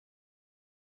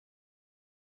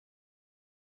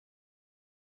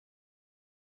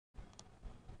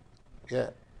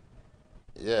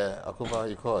Yeah, akufo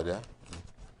you called, yeah.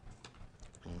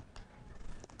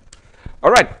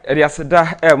 All right,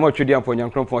 Eliasida, mo twedi ampo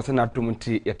nyankropon se na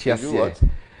domti yetiase.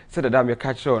 Said that me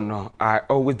catch on no, I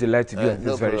always delight to be on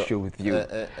this very show with you.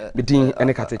 Bidin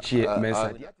ene katechie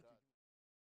mensa.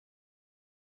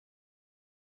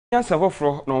 Yansa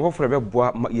wofro no wofro be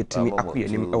boa yetimi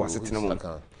akoyanim e wasetena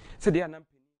mu. Said ya na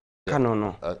kanu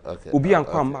no. Obi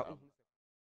ankwa ma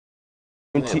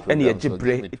nti ene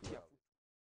yegibre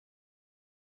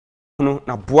no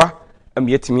na boa am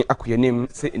yetimi akoyanim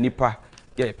se nipa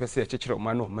ye pese chechire o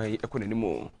ma no man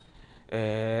ekonanim.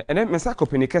 Ene mensa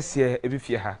kopeni kase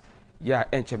ebifie ha ya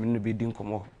encheme no be di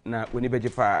nkomo na woni beje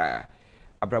pa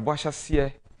abrabo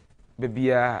ahyase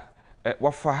bebia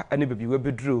wafa ene bebi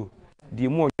webeduro di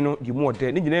mu onno di mu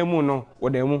ode ni nyina mu no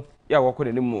wodan mu ya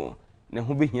wokonanim na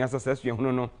ho behia sasasua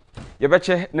hono no ye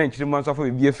beche na nchirimu anso afa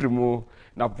bebi afirimu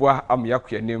na boa am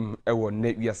yakoyanim ewo na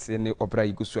wiase ne obra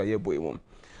igusu aye boyemu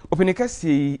openi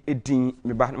kase edin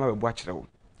me ba na mabebo akyerewo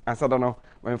ansa da no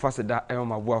memfa se da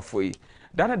ma boa foi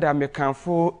dana da me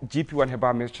kanfo GP1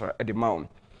 herbal mixture e de maun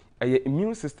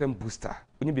immune system booster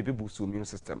oni bebe boost immune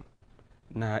system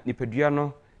na nipadua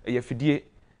no fidie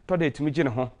to da etimi gye ne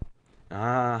ho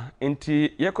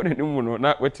enti yekọ ne mu no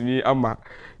na watimi ama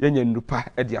yenya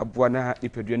nnupa e de aboa na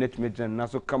nipadua na etimi gye na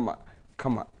so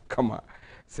kama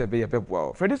se be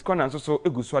yebeboa Freddy's corner so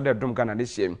eguso da dom Ghana ne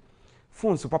hiem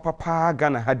phone so papa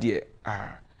Ghana ha de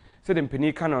se de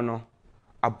mpeni kan no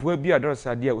aboa bi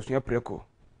adorsa de osua preko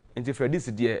enti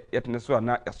Freddy's de yetne so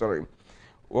na sorry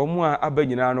omu a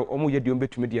abanyina no omu yedi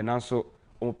ombetumi de nanso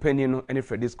ompeni no ene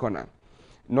Freddy's corner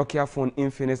Nokia phone,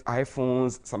 Infinix,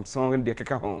 iPhones, Samsung de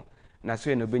keka ho na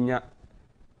so eno benya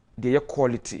de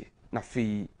quality na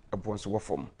fi abonso wo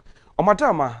fom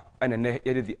omadama enene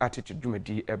yede the attitude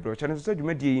dwumadi ebro channel so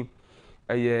dwumadi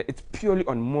it's purely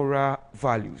on moral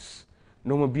values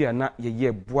no mo bia na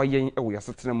ye boa yen ewo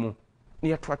yasetena mu na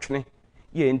ye twatwene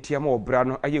ye ntia ma obra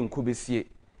no aye nkobesie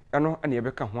eno ene ye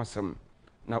beka ho asem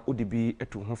na odi bi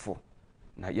etu hofo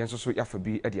na yenso so yafa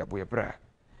bi ade aboye bra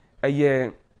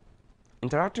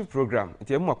interactive program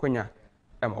nti emu akwanya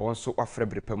ema wonso wafre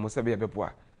brepa mu se be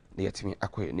beboa na yetimi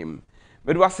akoyanim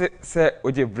medu ase se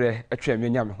oje bre atwa me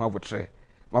nya me ho abotre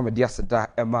ma me dia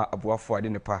seda ema aboafo ade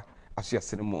nepa aso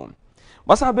yasene mu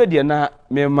masa be dia na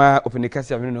me ma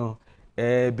openikasi amene no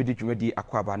bidi dwumadi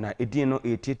akwaba na edin no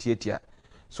etietia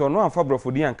so no amfa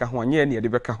brofo din anka ho anye ne ye de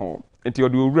beka ho nti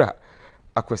ode owura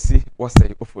Kwasi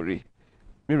Osei Ofori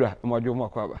mira mojo mo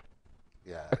akwaba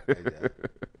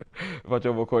what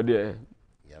you call there?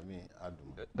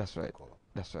 That's right.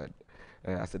 That's right.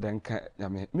 I said, then,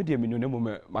 media minimum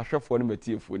moment, my shop for the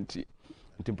material for nti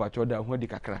mpacho da ho di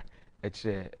kakra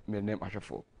me name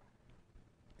ashafo.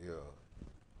 Yo.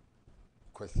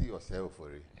 Kwasi Osei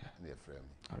Ofori near frame.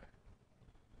 All right.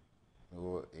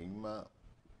 No, Ingma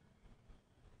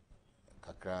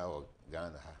kakra or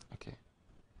Ghana. Okay.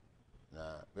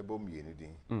 Na bebo mi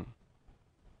din.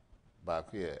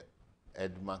 Back here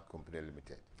Edmark Company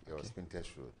Limited. Your Spinters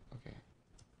Road. Okay.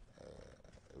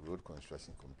 Road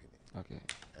construction company. Okay.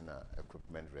 And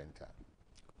equipment renter.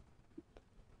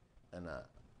 And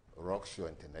Rockshore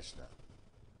International.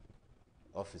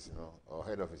 Office, or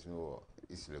head office,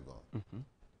 East Legon.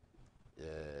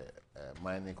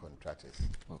 Mining contractors.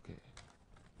 Okay.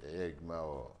 Egma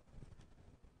or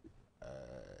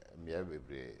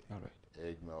Miabebre. All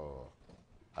right. Egma or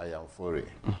Ofori.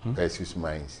 Precious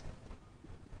mines.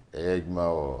 Egma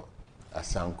or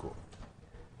Asanko,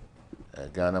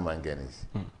 Ghana Manganese.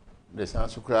 The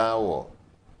Sansukra or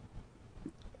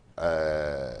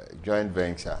joint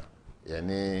venture,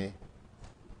 any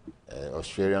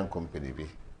Australian company.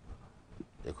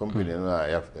 A company I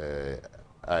have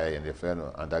and the friend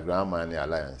Underground Mining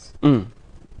Alliance.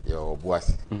 Your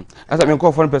Kwasi. As I mean,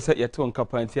 call for 1% yet to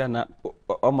uncapantia na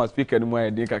almost speak anymore.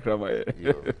 I think I cram.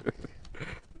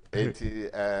 80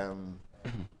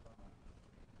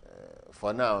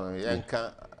 for now,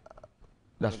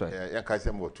 that's right. Yanka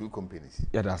two companies.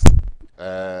 Yeah, that's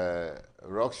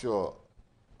Rockshore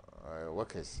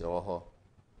workers,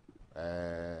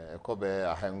 Kobe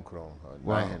a Hankron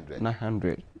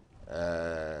 900.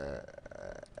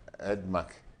 Edmark.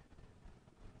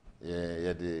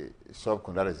 Yeah, the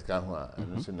subcontractors can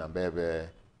and so number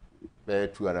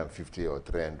 250 or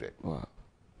 300. Wow.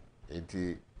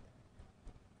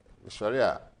 Sorry,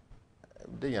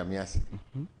 they yamiasi.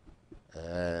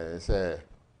 Say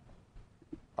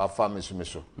our family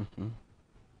sumiso.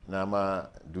 Nama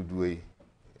dudwe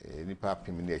nipa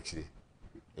pimini actually.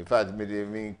 In fact,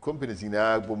 me companies in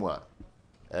Agbomwa.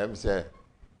 Say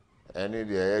any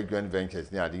the joint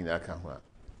ventures near Adina Kahwa.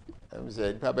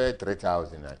 Say probably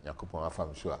 3,000 Yakupon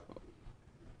farm sure.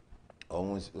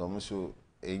 almost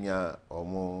enya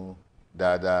omo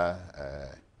dada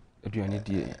aduane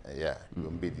die yeah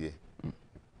yombedie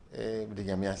bide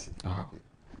nyamiase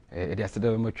de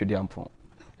aseda ma twedi ampon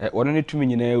wono ne tumi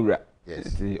nyina awura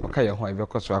yes ti oka ye ho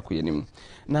ayebekọ so akoyanim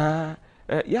na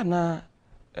ya na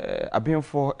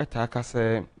abenfo etaka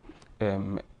say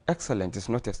excellence is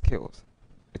not a skills,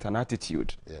 it's an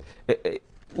attitude.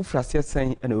 Ufrase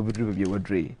sen na obedru bia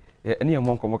wadre ene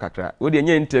yemo nkomo kakra wo de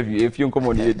nya interview if you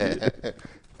nkomo ne yedi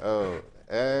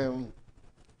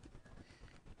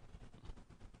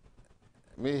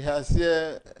me has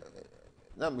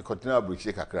na me continue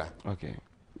abuchi kakra okay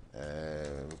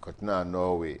continue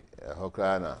Norway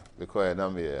hokra na because na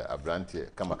me abrante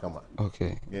kama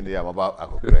okay yende ya maba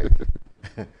akokra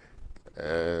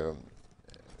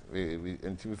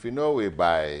if you know we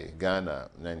by Ghana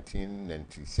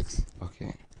 1996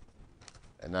 okay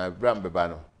and I bram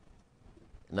bebano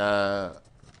na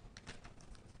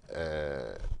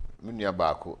munia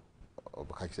baako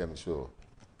obakache me so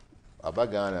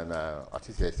abagana na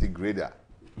artist grader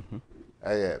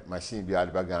machine bi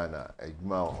albagana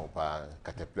adwuma ho pa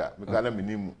caterpillar me kana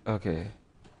minimu okay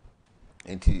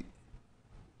enti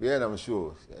we na me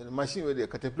so machine we de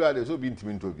caterpillar de so bi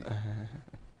ntimi ntobi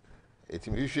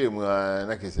etimi hwe mu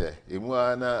na kese emu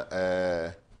na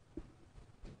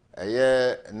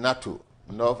NATO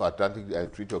North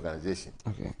Atlantic Treaty Organization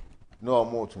okay no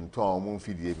more tunton mu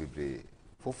fidie bebre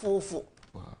fofofo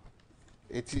wow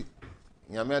eti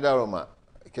nyame adaroma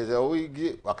kese we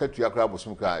gi wakatu akra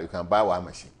bosum kra you can buy one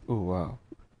machine oh wow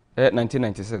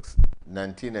 1996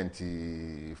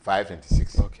 1995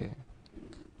 96 okay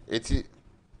eti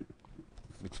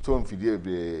bitutom fidie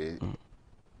bebre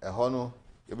hono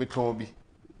ebeton bi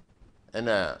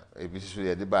ena ebisu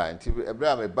ye de buy nti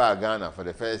ebra me buy Ghana for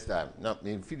the first time na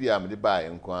me fidie am de buy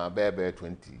nko abebe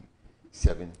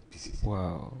 27 pieces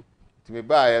wow ti me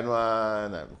buy no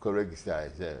na ko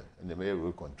register say na me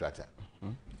road contractor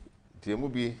ti mu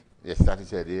bi ye start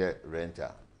say the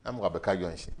renter am go beka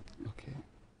junction okay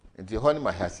nti ho ni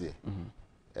ma hase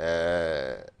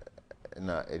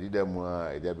na edida mu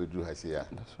a edida bedru hase ya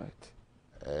that's right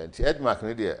nti Edmark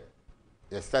no de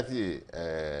ye start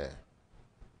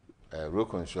road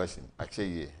construction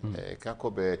actually can go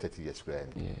be 30 years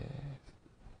grand yeah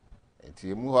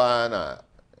nti mu ha na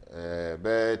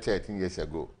be 13 years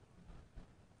ago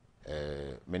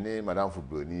many madam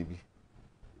Fubroni bi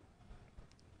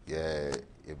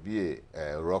e bi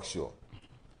Rockshore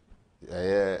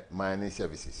mining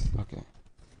services okay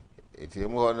nti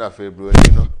mu ha na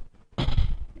February no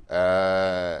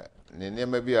ne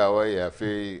nema bi a wa ya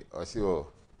fe osi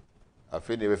o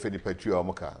afi ne be fe di patri o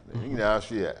muka nyina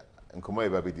so ye nkomo e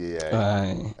ba be di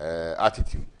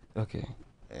attitude okay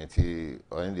nti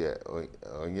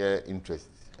onye interest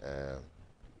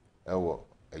ewo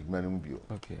adwuma bio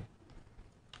okay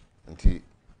nti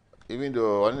even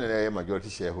though on the majority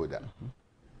shareholder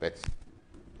but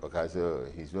because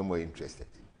he's no more interested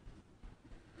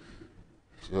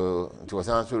so it was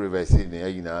also reversing the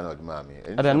yina na oduma me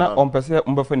ada na on pese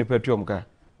mbafa ni petrol mka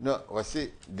no we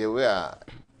say they were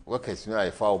workers no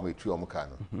I found me to mka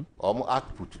no omo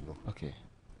output no okay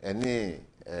any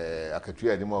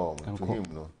akatua ni mo to him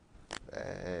no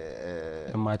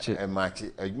match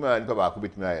adwuma ni ba ko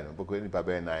betumi aye no boko ni pa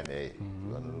be 9 na e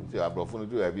so abrofo no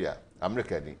do abi a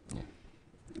America ni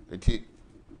eti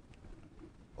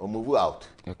o move out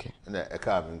okay na e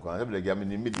ka mi nko na be ga mi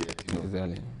ni immediate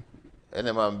exactly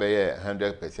ene man be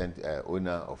 100%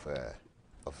 owner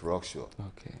of Rockshore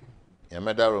okay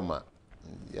yamada Roma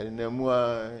yana mu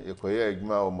a ekoye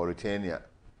adwuma o Mauritania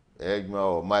adwuma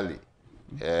o Mali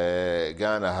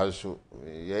Ghana haso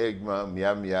adwuma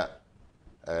miamia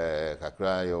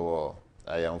kakra yo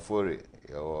Ofori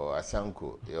yo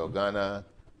Asanko yo Ghana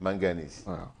manganese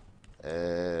wow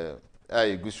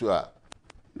ai gusua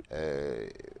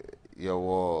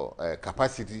your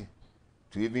capacity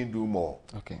to even do more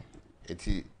okay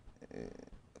eti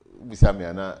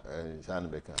bisami na san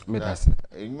beka medase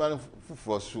enman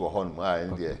fufuro so ho no a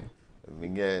ndie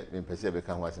minye mpese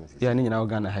beka ho asem sisi ya ni nyina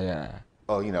Ghana haya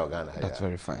oh nyina Ghana haya that's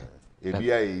very fine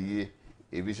ebi ayi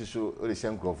ebi so o le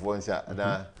senkrofo nsa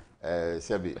na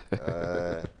sebi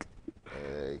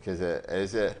keze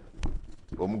ese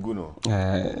omguno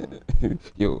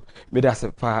yo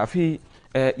medase pa afi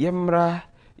yemra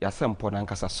yasempo na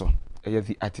nkasa so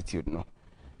the attitude no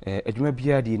adwuma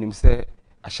bia di nim se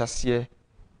ahyase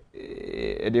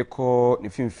de ko ne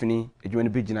finfini adwuma ne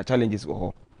begina challenges wo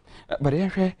ho but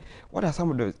yenhwe what are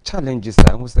some of the challenges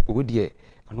that we dey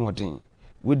ano odin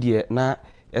we dey na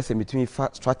ese metumi fa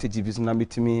strategy bi na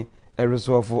metumi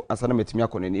resolve asa na metumi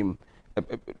akonanim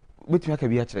betumi aka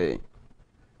bi a kire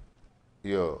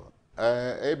yo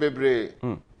Bebre.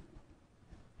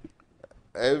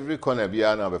 Every corner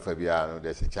biano be fabiano,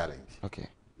 there's a challenge. Okay.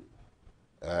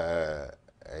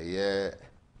 Yeah,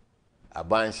 a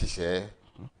bunch share.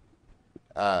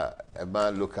 A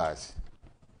man locals,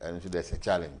 and so there's a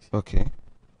challenge. Okay.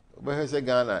 But here's a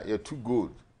Ghana, you're too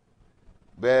good.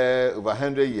 Be over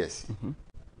 100 years.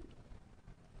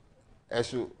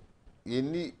 So you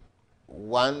need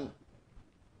one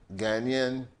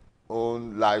Ghanaian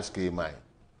owned large scale mine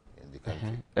in the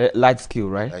country. Large scale,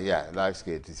 right? Yeah, large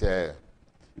scale. It's a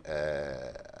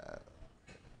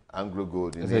Anglo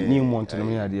Gold. There's a new one to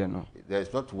the idea, no?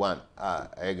 There's not one.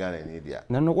 Ghana in India.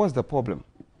 No, what's the problem?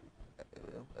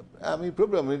 I mean,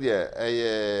 problem in India,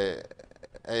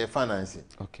 financing.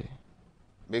 Okay.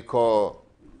 Because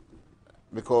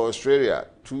Australia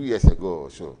 2 years ago or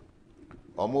so,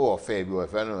 almost fair we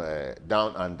were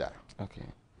down under. Okay.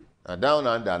 Now down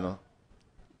under, no,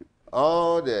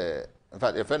 all the in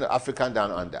fact, a friend of African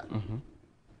down under.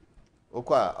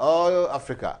 All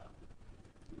Africa,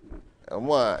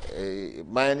 more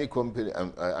mining company,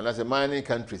 and as a mining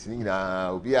countries,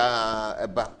 now we are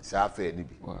about South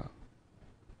Nibi. Wow.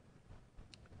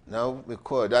 Now we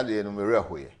call that the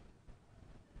number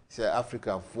say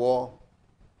Africa for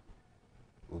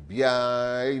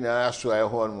Ubia in our soil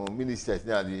home ministers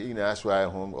now the in our soil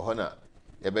home honor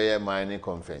a mining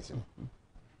conference.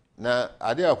 Now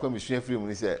I dare come free when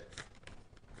he said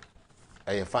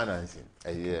a financing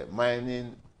a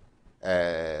mining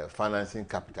financing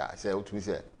capital. Say what we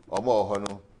say or more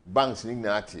honor banks in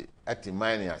at the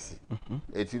mining as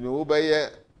it you know by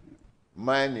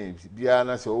mining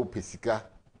Biana so pesika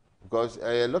because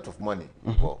a lot of money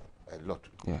involved. A lot.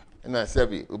 Yeah. And I said,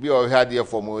 we all had here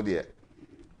for more there.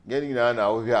 Getting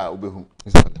now here, Ubehu.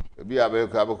 Be a very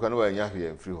crab can wear Yahi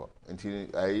and free until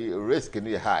I risk in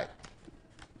the high.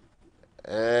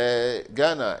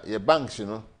 Ghana, your banks, you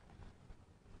know,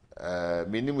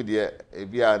 minimum dear, a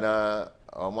Biana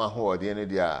or Maho or the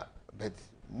end of but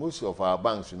most of our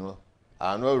banks, you know,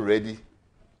 are not ready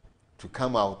to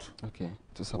come out. Okay.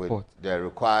 To support with the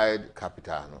required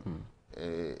capital. No?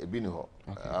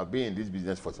 I've been in this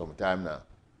business for some time now.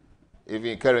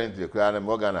 Even currently,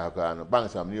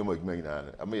 banks are new.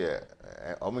 I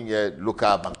mean,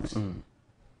 local banks.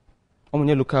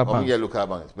 Local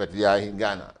banks, but they are in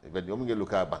Ghana. But you only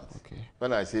local banks. Okay.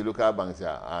 When I say local banks,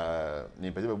 are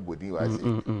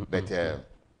but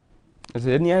is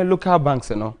there any local banks,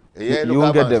 you know? Yeah, you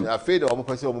won't get them. I feel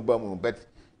but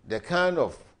the kind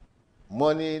of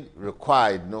money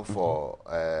required, no, for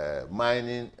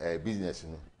mining business,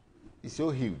 no, it's so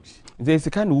huge. There's a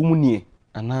kind of woman here,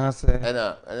 and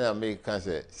I make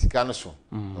cancer. Sikanoso,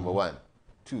 number one.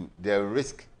 Two, the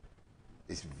risk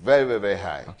is very, very, very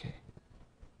high. Okay.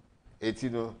 It, you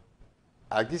know,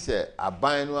 I guess a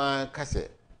buying one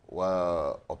cassette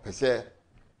or pese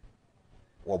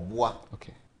or bois.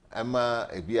 Okay. Emma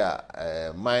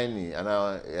a mining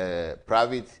and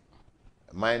private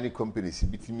mining companies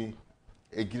beat me.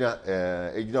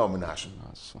 Egina omination.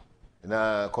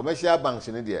 Na commercial banks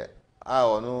in India,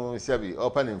 no sebi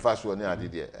open in fast one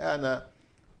there. And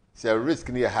say risk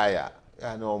near higher.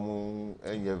 And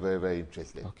you're very, very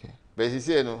interested. Okay. But you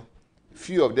say no,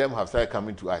 few of them have started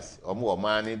coming to us. Or more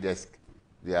money desk,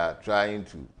 they are trying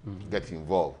to get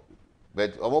involved.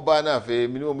 But omobana fe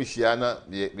minimum mishiana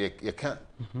you can't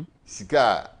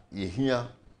sika ye here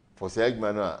for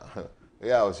segment.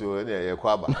 Yeah, also a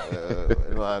kwaba.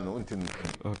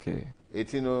 Okay.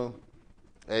 It you know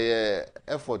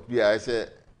effort be I say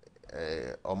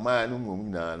or man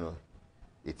no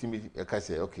it me can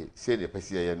say okay, say the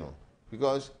person no.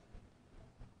 Because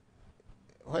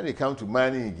when it comes to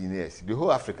mining engineers, the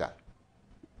whole Africa,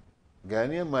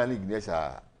 Ghanaian mining engineers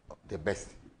are the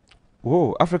best.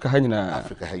 Oh, Africa hangina.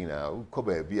 Africa hangina.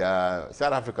 Kobe be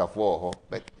South Africa for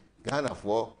but Ghana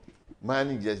for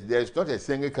mining, just there's not a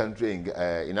single country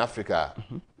in Africa.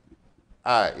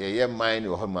 Yeah, mine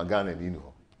or Ghana in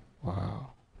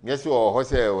wow. Yes, or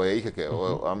Osei or Ikeke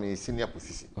or I mean senior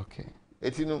position. Okay.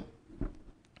 It's you know,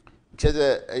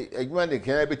 a man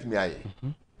can bet me I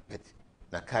but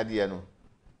na cardiano.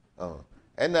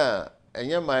 And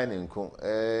your mining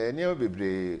never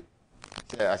be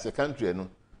as a country, no,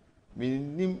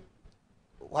 meaning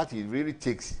what it really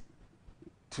takes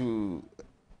to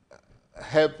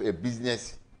help a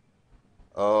business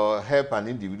or help an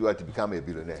individual to become a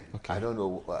billionaire. Okay. I don't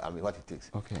know what it takes.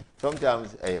 Okay.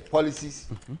 Sometimes policies,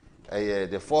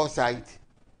 the foresight,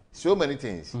 so many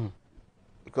things.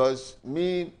 Because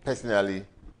me personally,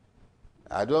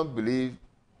 I don't believe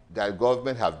that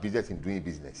government have business in doing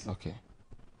business. Okay.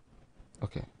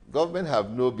 Okay. Government have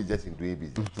no business in doing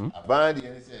business. About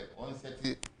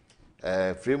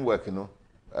the framework, you know,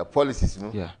 policies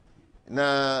no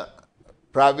na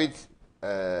private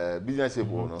business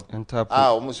people no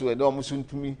almost we do almost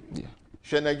ntumi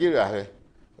hwe Nigeria he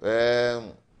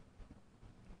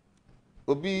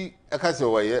obi akase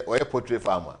oye portrait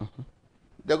farmer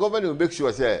the government will make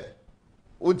sure say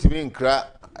untimi nkra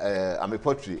am a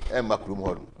portrait e makrum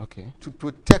ho to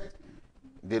protect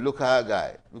the local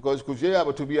guy because if you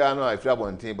have to be an if you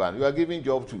want ban you are giving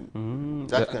job to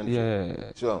that country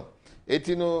so it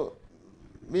you know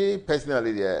me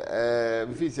personally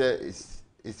if he say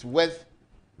it's worth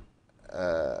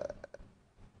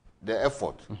the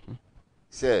effort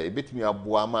say a bit me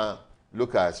abuama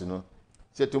locals you know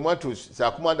say tomatoes say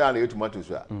akuma down the tomatoes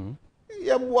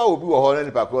yeah boa obi wo ho na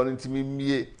nipa ko ntimi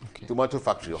mie tomato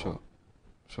factory ho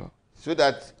so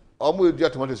that almost do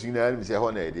tomatoes in na say ho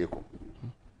na e dey ko.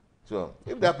 So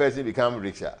if that person become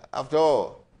richer, after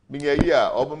all, being a year,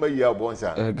 over a year,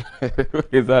 bonsa.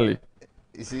 Exactly.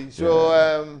 You see,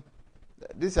 so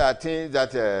these are things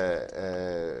that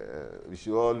we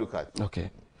should all look at.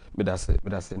 Okay, but that's it.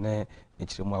 But that's it.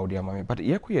 It's the more dear mammy. But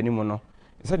ye could any mono.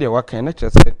 Instead, you work and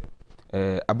just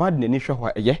about the initial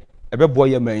why, yeah, a bit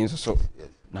boy, man, so.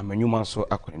 Now, my new man so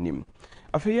acronym.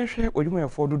 I feel you share what you may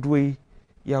afford to do.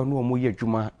 Ya no mo ye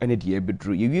dwuma ene de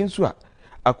ebedru ye wi nso a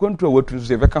akwantu a watu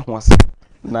nso ebeka ho ase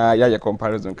na ya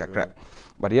comparison kakra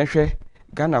but ye hwe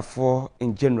Ghana for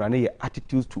in general na ye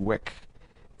attitudes to work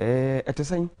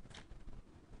etesan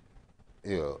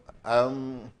yo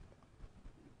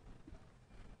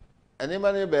ene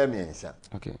mane be miensa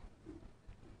okay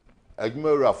adwuma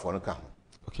ruafo no ka ho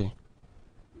okay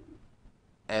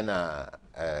ena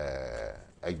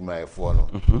adwuma efo no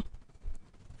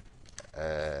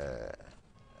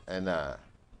and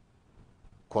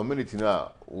community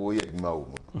now we adwuma wo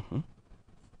mu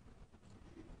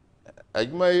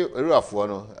adwuma ruafo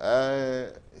no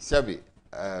sabi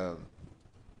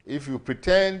if you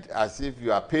pretend as if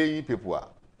you are paying people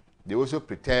they also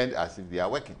pretend as if they are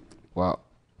working. Wow.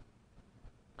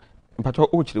 Mpacho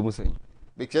o chire mu say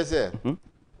because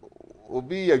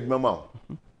obi adwuma ma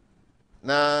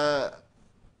na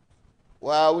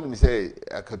wa woni say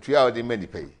akatua o de mani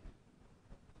pay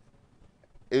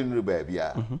enru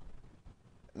baabia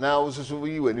na ususu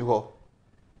yi wani ho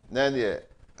na ne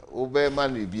obe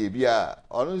man bia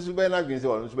onu su be na gwin say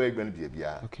onu su be gwan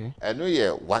bia okay and no ye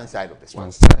one side of the story.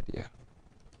 One side, yeah.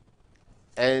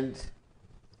 And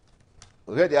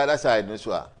we had the other side no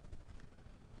so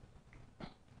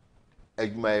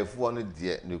agmaefo no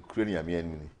de no kure ya me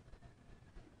anu ni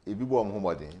ebi bo mo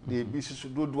homodin de bi susu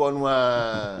dodo no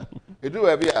a edu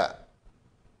wa bia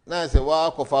na say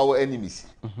wa kofa wo enemies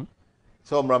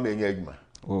so mra me nya adwuma.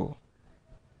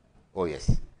 Oh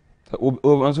yes. O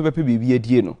anso be pe bibia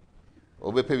die no.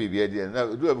 O be pe bibia die na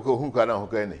edu wa ko hu kwa na ho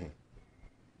ka ne hi.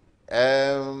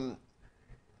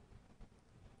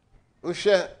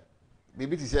 Usha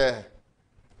bibi ti say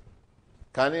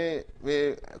kani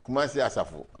me Kumasi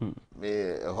asafo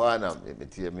me ho ana me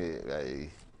tie me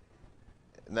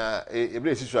na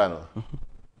ebre sisu ano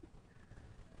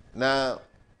na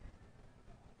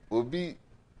obi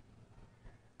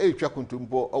etwa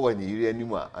kuntumpo owani yiri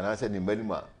animu ananse ni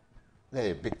manimu na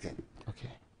a big thing. Okay.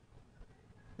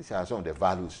 These are some of the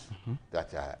values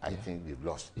that I think we've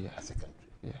lost as a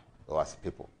country or as a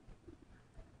people.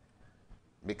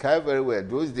 Because very well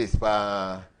those days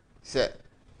said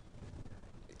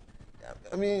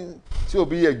I mean so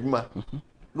be adwuma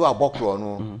no abokro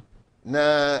no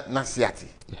na siati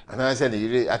ananse ni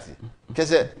yiri ati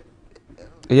kese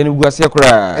eye ni guase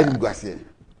kura eni guase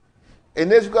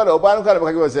enesu kala oba no kala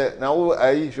baka say na wo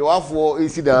ayi hwafo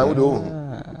esi da wo do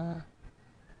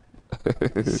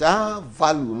sa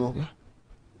value no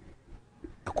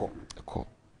eko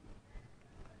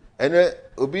ene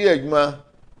obi adwuma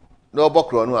no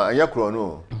obokro no anya kro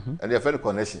no and your friend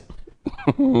connection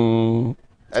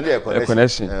and your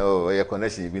connection oh your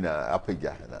connection bi na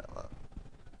apeja na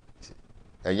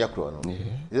anya kro no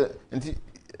nti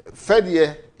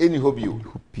fedie eni hobio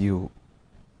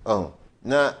oh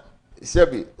na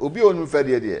sebi obi onu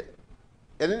fedie de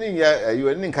ene ni ya you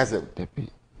ene nkasem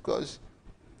because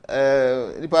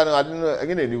nipa no ade no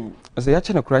agene ni so ya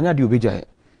chena kura nya de obeja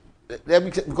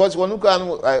because one can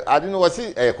I didn't know what's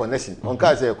a connection on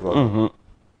car say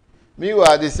me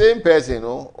were the same person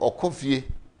no or coffee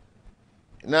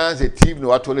na say team no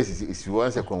what is you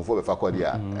want say conform be faculty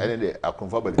and then a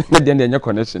conform be then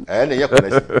connection and then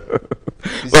connection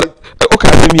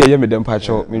okay me ye me dem pa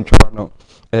cho me ntwa no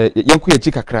yenko ye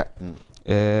chikakra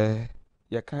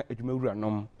ye ka adwuma wura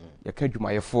nom ye ka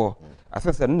adwuma yefo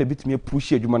asese no na bitimi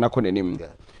push adwuma na ko nanim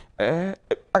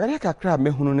agare kakra me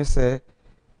hunu ne se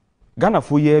Ghana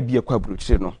for ye be a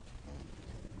quabrochire no.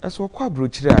 As for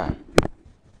quabrochire,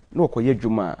 na okoye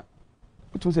adwuma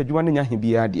utum se adwuma no nya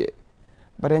bia de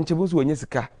but enche bo so onye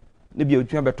sika na bia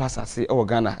otuma beto asase e wo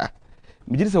Ghana ha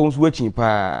migiri se won so wachin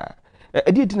pa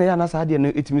edi edi na ya na sa de no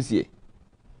etimi sie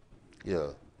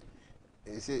yeah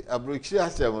see abrochi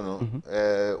asem no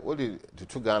what did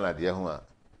to Ghana de ho a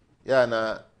ya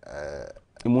na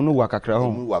imunu wa kakra ho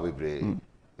imunu wa bebre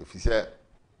if you say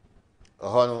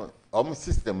no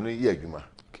system no ye adwuma.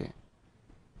 Okay.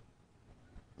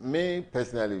 Me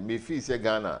personally, me feel say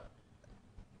Ghana.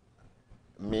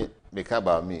 Me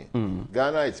about me.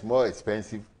 Ghana is more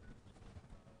expensive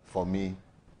for me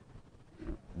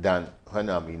than when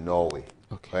I'm in Norway,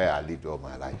 where I lived all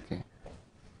my life. Okay.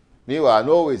 Meanwhile,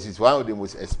 Norway is one of the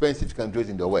most expensive countries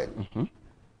in the world.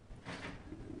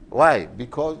 Why?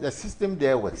 Because the system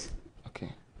there works. Okay.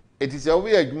 It is a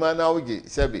weird man now.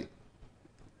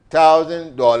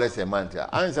 $1,000 a month.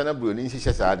 Answer na bro ni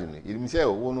shisha sadini. It means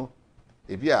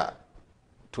if you are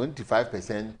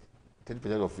 25%,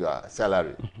 10% of your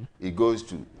salary, it goes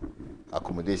to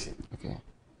accommodation. Okay.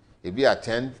 If you are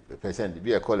 10%, if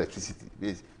you are call electricity.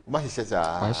 Much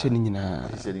shisha ma say ni na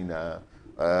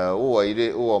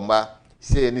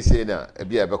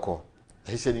ebi abeko.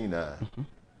 Shisha ni na.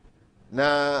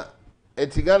 Na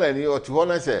etigana ni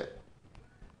otuhona say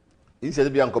instead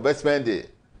of being best spend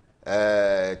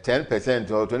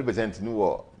 10% or 20% no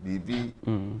wo bibi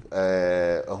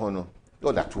hono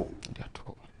no that all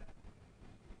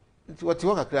it's what you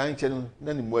work akra nche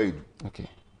na ni moedu. Okay.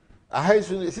 A high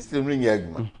system ring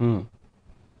aguma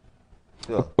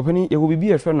so openi you will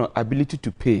be a friend of ability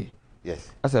to pay.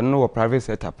 Yes, as a no private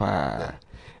setup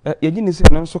ye gini se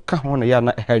na so ka ho na ya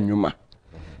na ha nwuma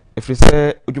efri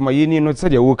se odwuma ye ni no se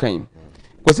de wo kan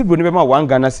kwasi bro ni be ma wan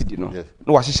Ghana city no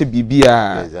no wa hyehye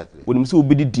bibia wonim se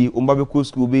obedidi omba be ko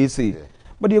school be say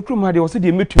but ye krum ha de wo se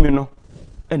de metumi no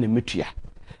ene metua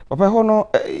papa ho no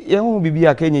ye ho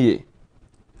bibia ka enye ye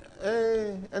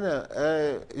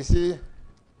you see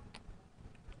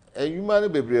human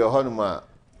bebre ho no ma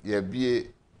ye bie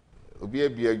obi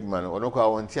abie adwuma no ono kwa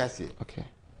won ti ase. Okay.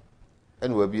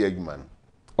 Ene wa bie adwuma no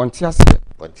on ti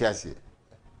ase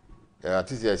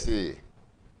atisi ase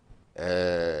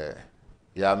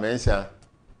ya mensa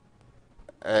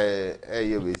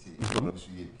ye wesi no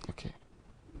su ye. Okay.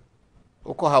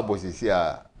 Oko ha bosisi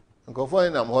a nkofo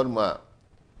na mo ma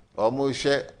o mo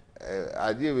hwe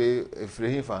ade we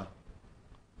efrehifa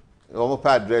o mo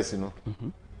pa address no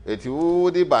eti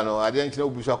wo di ba no ade nkyina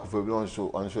obusu akofo bi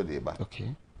onso de ba.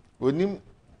 Okay. Onim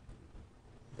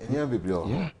enya bibli o.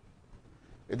 Yeah.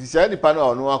 Eti say ni pa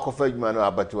no no akofa adwuma no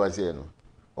abatiwa say no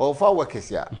o fa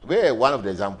workers ya we one of the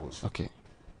examples. Okay.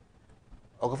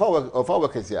 Ofa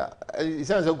workers ya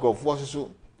isan say nkofo so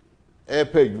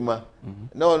pa adwuma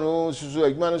na ono susu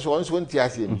adwuma no so onso nti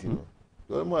ase nti no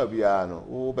so mo abia no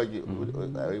wo baje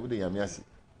wo de nyame ase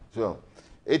so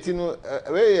eti no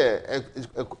we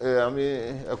I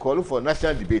mean a call for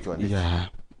national debate on this. Yeah,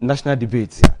 national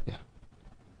debate. Yeah.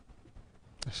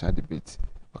 National debate.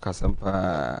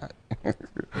 Okasampa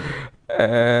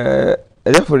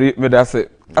Ofori me da say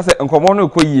ase nkomo no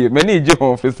koyie me na eje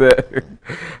ho fe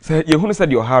se ye hunu se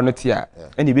de oha no tia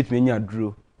ene betumi nya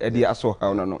duro e de aso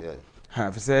ha no no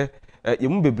ha fe se ye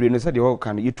mu bebre no se de ho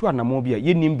kan ye tu anamo bia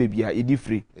ye nim bebia e di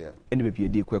free ene bebia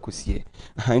de kwakosie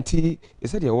ha nti ye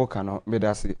se de ho kan no me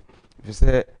da say fe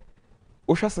se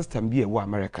osha system bi e wo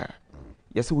America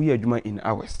ye se wo ye adwuma in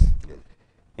hours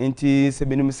nti se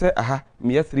benim se aha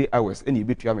me 3 hours ene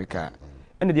betu America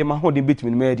ene de ma ho de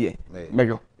betumi me de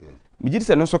meyo mijiri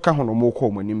se no so ka ho no mo ko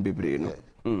mo nim bebre no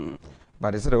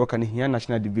but se de wo kan hia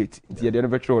national debate nti ye de no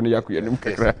betro no yakoye nim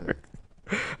kakra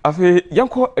afi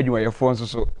yanko adwuma ye fo nso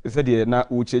so se de na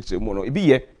wo cheche mu no ebi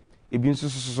ye ebi nso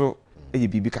so eye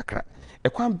bibi kakra e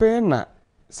kwan be na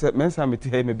se mensa meti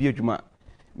he me bi adwuma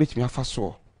betumi afa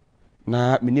so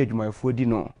na me ni adwuma ye fo di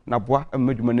no na boa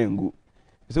me adwuma na ngu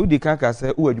se wo di kan ka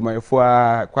se wo adwuma ye fo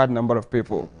a quite number of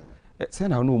people se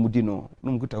na no mu di no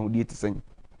no mkuta ho di etisen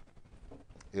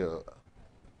yo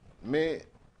me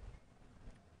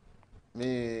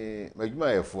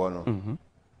adwuma ye fo no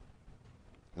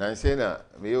na nse na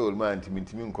me ye old man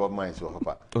ntimi nko man so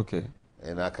papa. Okay.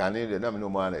 Na kane de na me no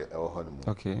ma na e wo ho no.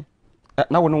 Okay.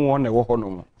 Na wo no won na e wo ho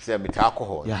no. Se me ta ko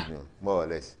ho more or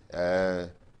less.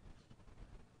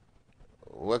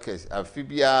 Workers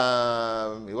amphibia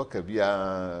me worker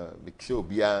bia me show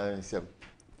bia nsem.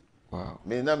 Wow.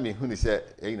 Me na me hu ni se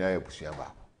e na ebusua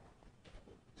ba.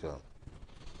 So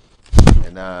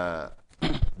na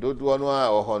do no a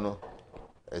wo ho no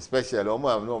especially o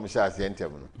ma no mo sha se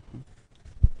ntem no.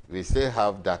 We still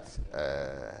have that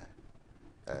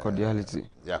cordiality.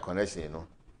 Yeah, connection, you know.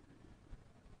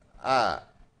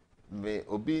 Me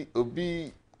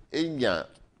obi enya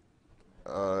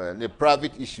the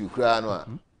private issue kura no a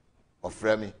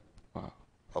ofrɛ me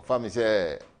ofa me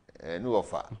say no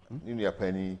offer ni nua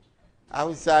pani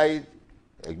outside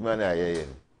adwuma na ayeye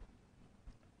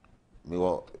me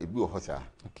wo ebi wo hosa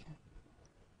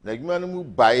na adwuma no mu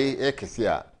bae ekese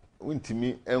a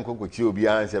wontimi enkokochi obi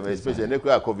ansem especially ne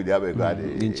kura covid abegwa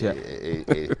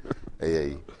de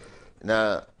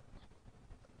na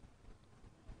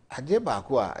ade ba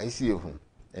ko a esi ehu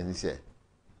eni se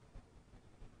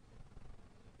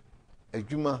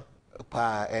adwuma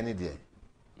pa eni de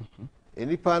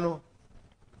enipa no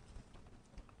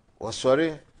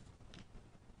osore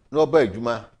no ba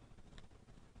adwuma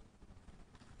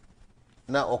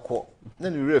na okọ na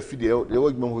ni refi de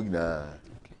adwuma ho gina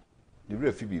ni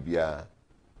refi bibia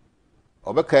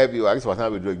obeka bi wa agisa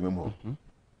watan be do adwuma ho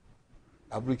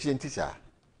abruchi ntisa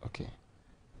okay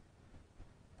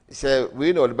say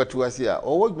we know the betu ase a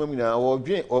owo adwuma mi na wo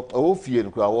dwen owo fie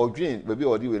no kura wo dwen ba bi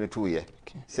odi we no to ye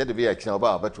said the be a kina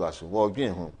oba betu aso wo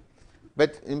dwen ho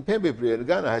but in pembe prayer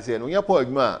Ghana has said no nya po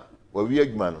adwuma wa wi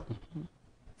adwuma no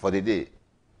for the day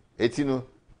eti no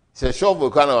say shovel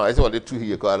kana I say what the two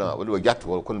here kana we get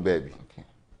to kon baby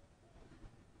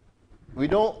we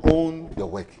don't own the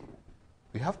work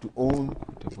we have to own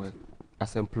the work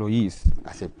as employees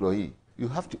you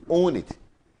have to own it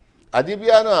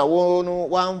adibia no a wo no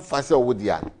wan fase wo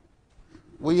dia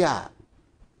we are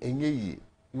enye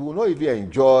you will not even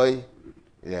enjoy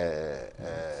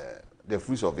the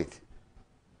fruits of it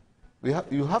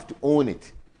you have to own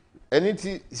it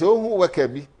anything so who work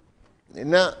bi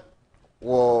na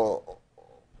wo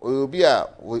obi a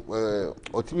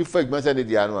otimi fa igbansa ne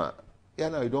dia no a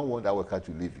you don't want that worker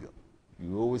to leave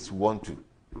you always want to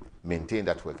maintain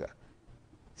that worker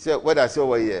so whether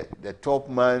the top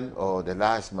man or the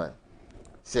last man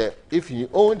say if you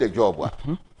own the job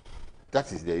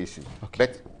that is the issue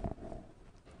but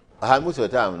most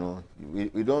of the time no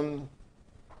we don't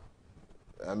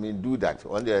do that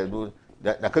on the do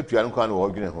that na katuan kwa no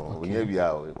odwene ho onye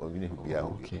bia odwene bia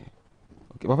okay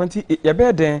papa nti ya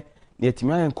be den na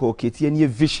yetimi anko ketie ne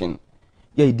vision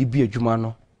ya idi bi adwuma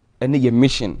no ene ye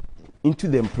mission into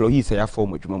the employees ya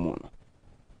form adwuma mu no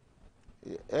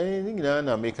nyina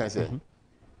na make say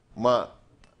ma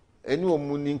eni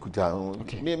omu ni nkuta ho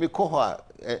me ko ho a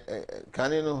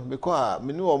kane no me ko a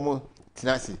me ni omu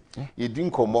tinasi ye di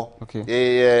nkomo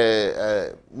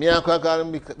me akaka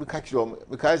me ka kiro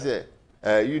me ka say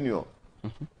union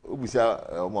obusa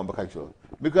omo be ka kiro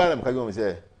me ka na me ka go me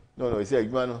say no say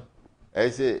adwuma no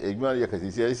say adwuma ye ka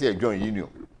say join union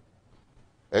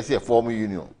say form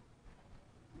union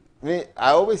me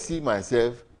I always see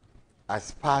myself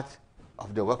as part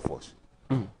of the workforce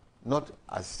not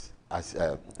as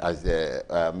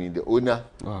the owner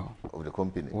of the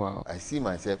company. I see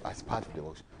myself as part of the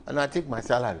workforce and I take my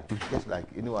salary just like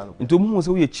anyone. Into who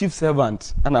say we a chief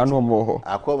servant and I know more.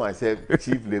 I call myself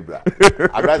chief laborer.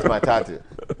 I write my title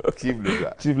chief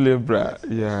laborer. Chief laborer.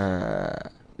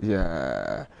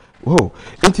 Yeah. Whoa.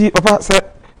 Enti papa say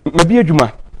maybe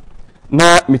adwuma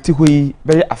na meti hoyi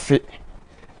be afe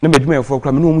na madwuma yefo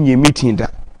kra me no mu nye meeting da.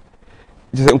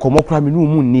 Je say nkomo kra me no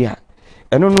mu nni a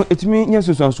eno no etimi nya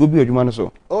sunsuanso obi adwuma no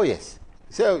so. Oh yes.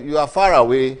 So you are far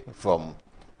away from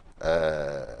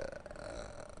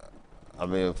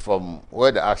from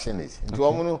where the action is. Into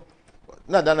omuno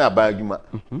na dana abadwuma.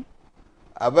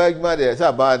 Abadwuma de say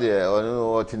abade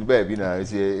o tin ba bi na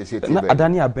ese na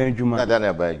adani abadwuma. Na dana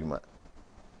abadwuma.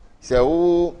 Se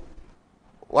wo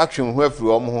watwem ho afiri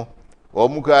omo ho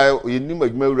omuka yenim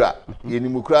adwuma wura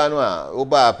yenim kura no a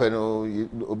oba ape no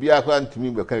obi akwa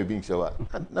ntumi be kan bi nsewa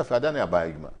na fa dana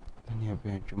abadwuma. Dani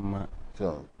abadwuma.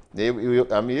 So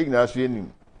igna so yenim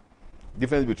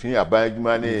difference between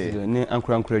abadwuma ne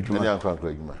ankura adwuma. Ne ankura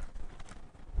adwuma.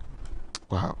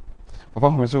 Wow. Papa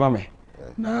ho so ba me.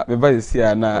 Na me ba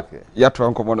sia na ya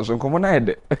to nkomo no so nkomo na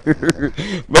yede.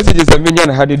 Messages amenya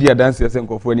na hade dia dance ese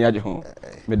nkofo ani age ho.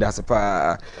 Me da se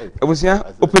pa. Ebusia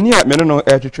openia me no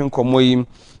twetwe nkomo yi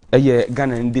eye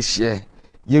Ghana ndi share.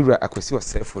 Yewura Akwasi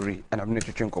Ofori ana me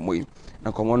twetwe nkomo yi. Na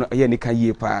nkomo no eye ni kan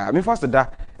yie pa. Me first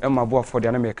da e ma bo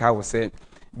afode na me ka wo se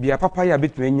bia papa ya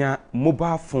betmenya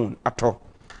mobile phone ato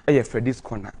eye Freddy's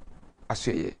corner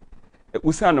aso ye.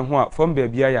 Usa no ho a from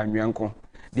bia ya anwenko.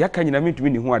 Dia ka nyina metumi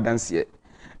ni ho adanse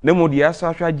na mo dia so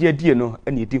ahwa gie die no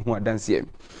ene edi ho adanse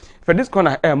for this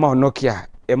corner ma Nokia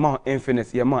ma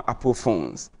Infinix ma Apple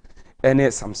phones ene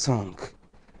Samsung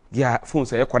dia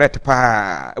phones e correct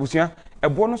pa abusia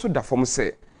ebo no so da fom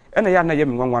se ene ya na ye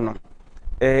menwanwa no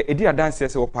edi adanse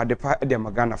se wo pade pa de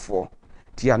magana fo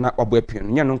tia na obo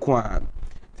apien nya no nko a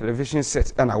television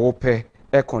set na wo pe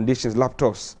air conditions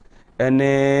laptops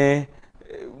ene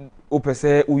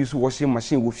opese wo use washing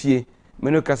machine wo fie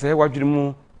meno ka sɛ wadwene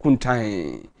mu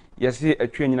kuntan yɛse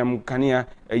atwa nyinam kanea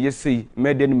yɛsei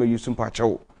mɛde no mayusu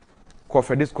mpakyɛw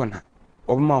kɔfrɛ this corner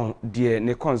ɔbɛma deɛ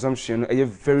ne consumption no ɛyɛ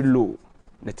very low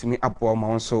na timi aboa ma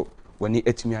wo nso w'ani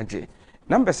atumi agye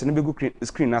numbers no bɛgu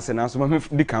screen no ase nanso ma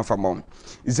di kan fa ma wo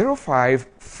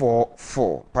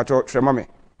 0544 patro trɛma me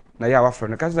na yɛ a wafrɛ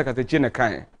no ka sɛ katakyie ne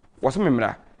kan wɔso me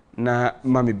mmra na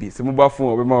ma me bi sɛ mobile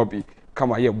phone ɔbɛma wo bi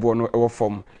kama yɛ boɔ no ɛwɔ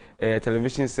fam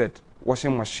television set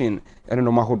washing machine ɛne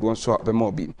nɔma ahodoɔ nso a ɔbɛma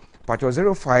wo bi patro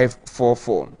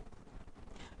 0544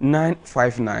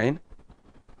 959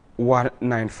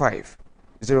 195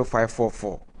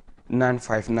 0544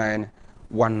 959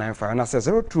 195 and I say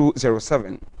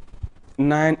 0207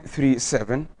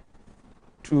 937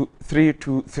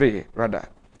 2323 rather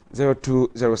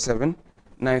 0207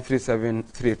 937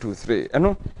 323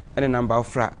 eno any number of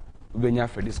fra ubenya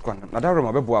for this corner na da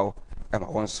roma beboa wo e ma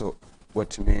won so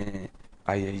watumi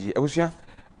ayeyi abusua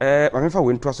ma mefa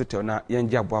we nto so tel na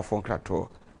yenje aboafo nkrato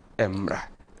emra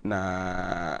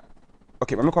na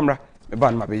okay ma me komra me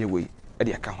ba na ma beye we e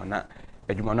de aka ho na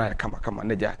adwuma no ayɛ kama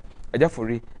na gya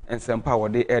Agyafori ensempa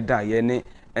wode eda ye ne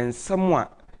ensem a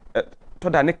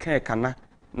toda ne kan kana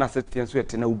na setien so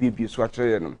yete na obiebie so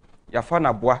akyerɛ no yafa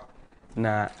na boa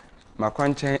na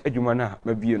makwankyɛn adwuma na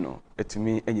mabie no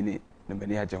etumi anyini na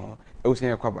mani agye ho ewusen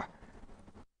yakwaba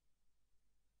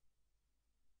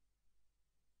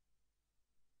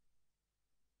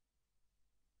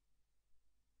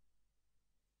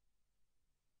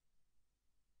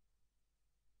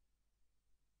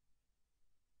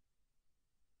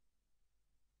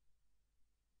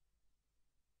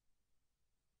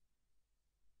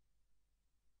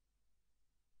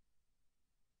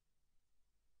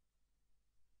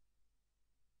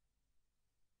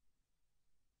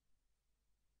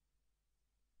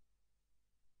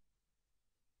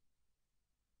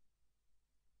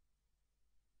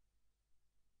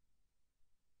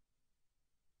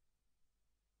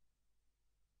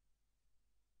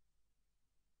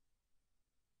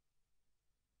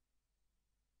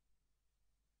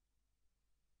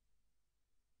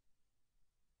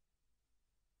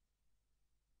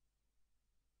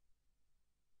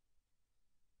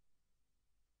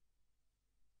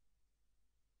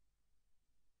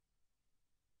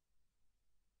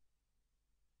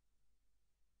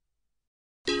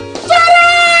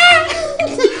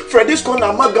Freddy's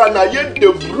corner magana yen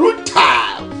the brutal.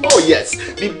 Oh yes,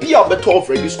 the beer better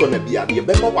Freddy's corner beer. The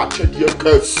better watch it your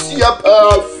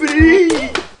free.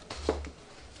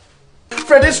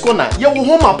 Freddy's corner, your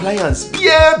home appliance,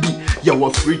 baby.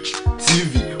 Your fridge,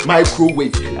 TV,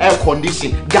 microwave, air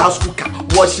condition, gas cooker,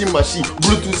 washing machine,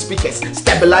 Bluetooth speakers,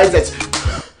 stabilizers,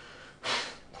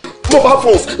 mobile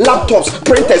phones, laptops,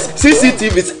 printers,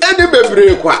 CCTVs, any memory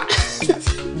required.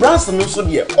 Brands no so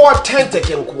there authentic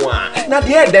nkwa na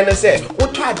there then say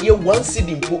what ade one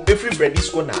cedi mpo every Freddy's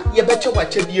corner ye beche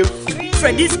wache dey free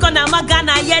Freddy's corner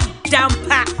magana ye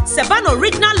dampa seven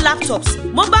original laptops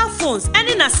mobile phones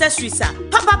any accessories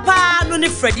papa no ne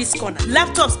Freddy's corner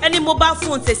laptops any mobile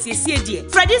phones esiesie there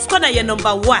Freddy's corner ye number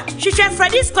 1 hwehwe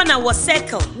Freddy's corner was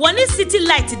circle one city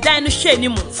light dan no hwe ni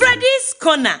mu Freddy's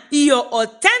corner your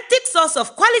authentic source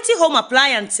of quality home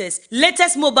appliances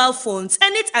latest mobile phones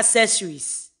and its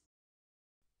accessories.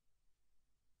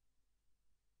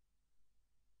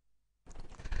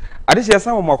 Adisi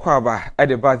yasa mo makwaba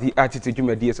ade ba the attitude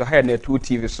dwumadie so high net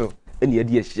TV so ene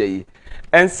yade ahia yi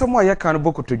ensem a yeka no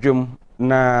bokoto dwom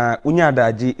na unya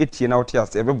adaje etie na wote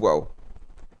ase ebeboa wo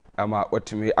ama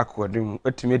watumi akodum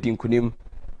watumi di nkunim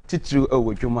titru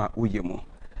awo dwoma woyemu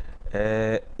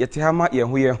yete ha ma ye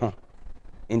ho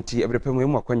enti ebrepem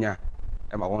mu akwanya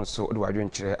ama won so de wadwen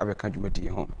kyerɛ abeka dwumadie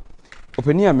ho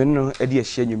opani a menno ade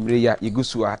ahia nwumre ya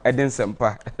yegusu a ede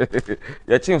nsempa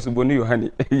ya chenso bonu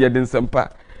yohane yede nsempa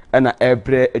ana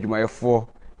ebre adwumayefo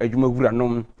adwumawura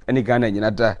nom ene Ghana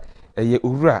nyina da eye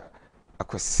owura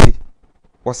Kwasi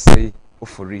Osei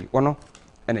Ofori wono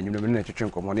ena nwumre no twetwe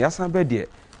nkomo no yasan ba de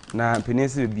na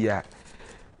mpenense bia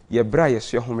ye bra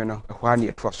yeso home no ehwa na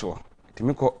yeto so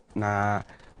timiko na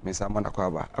mesama na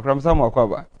kwaba akramsa ma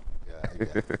kwaba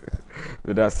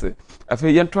that's it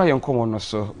afi yento ayenkomo no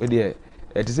so de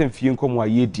etise mfie nkomo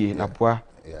ayedie na poa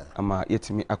ama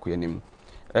yetimi akoyanim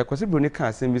Kwasi Bruni kan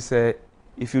asem bi say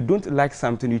if you don't like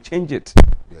something you change it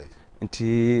yes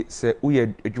nti se uye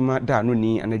adwuma da no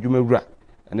ni an adwuma wura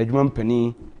an adwuma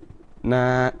mpani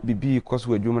na bibi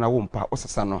koso adwuma na wo mpa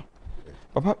osesa no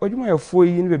papa adwuma yefo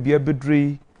yi ne bia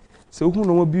bedrei se hu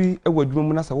no bi ewa adwuma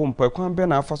mu na sa wo mpa kwan be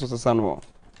na afa so sesa no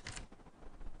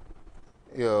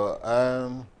yo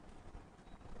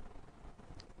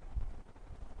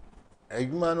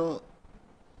adwuma no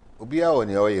obi a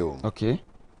woni oye o okay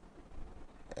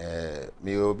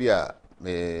me obia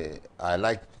me I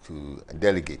like to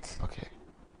delegate. Okay.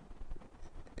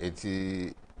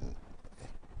 Eti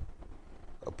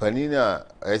panina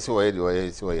ese waye de waye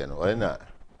ese waye no waye na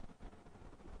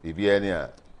bibia ni a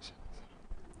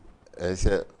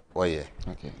ese waye.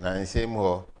 Okay. Na nsem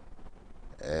ho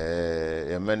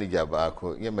your manager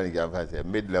baako your manager has a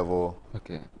mid level.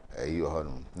 Okay. You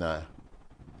hon na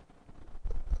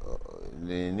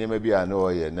ni me bia no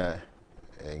waye na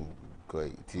ko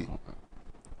ti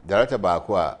director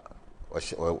baako a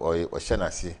o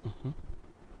shanasi.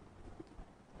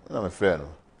 Na my friend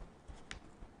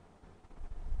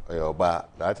your bar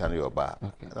that and your bar.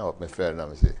 Now my friend na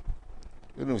me say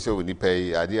you know say we ni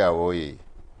pay idea wo yi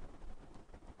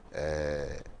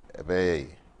ebe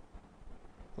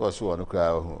was so on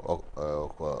kra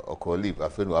o ko leave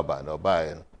afenu aba na oba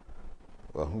yen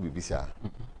wa hu bibisa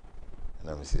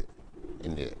na me say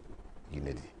in the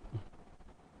unity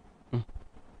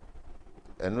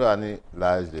enu ani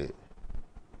last day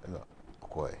no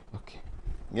koy Okay.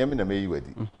 nyame na me yi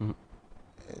wadi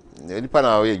nipa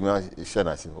na we adwuma hye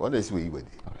na se one dey say we yi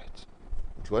wadi All right.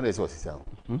 it one dey say osisa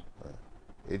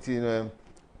eti no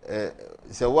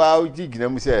se wa gigina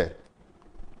mu se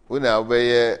una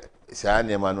obeye saa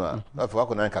nema no a na fa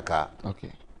ko kaka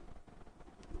Okay.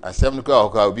 asem no ka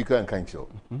ka obi kan kan kyo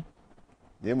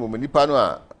ye mo nipa no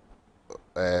a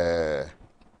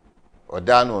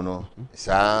odano no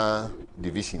saa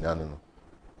division anu no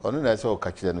onu na so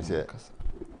ka kire no se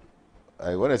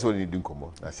I want to say ni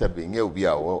dinkomo na se be nye obi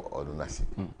a wo onu na se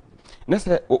na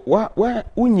se wa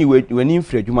unyi wani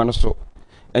mfiri adwuma no so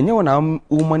enye wona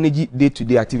wo manage day to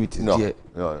day activities there.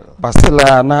 No.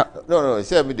 Basila na No,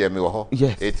 say me there me wo ho.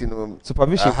 Yes. Eti no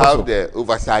supervision I have also. the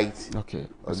oversight. Okay.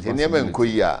 The name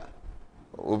enkoyi a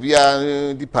obi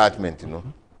a department no.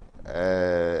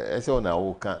 Ese ona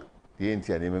wo ka the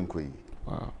enti name enkoyi.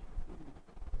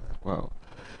 Wow.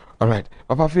 All right.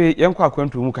 Papa fe yenkwa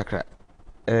akwantu mu kakra.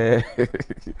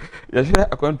 Yahwe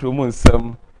akwantu mu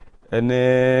nsam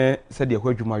ene se de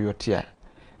hwadwuma yote a.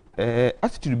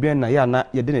 Attitude be na ya na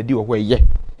ye de na di wo ye.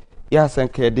 Ya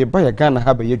sanke de ba ya Ghana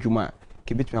ha ba ye dwuma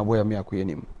ke bitumi aboya me akoye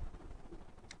nim.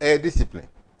 Discipline.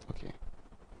 Okay.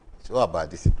 So about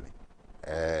discipline.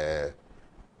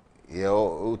 Ye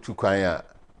o tu kwan a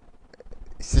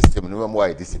system no more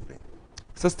why discipline.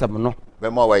 System no. Be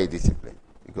more why discipline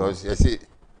because you see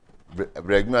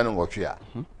bregman no ngotwe a.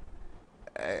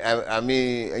 I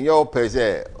mean, your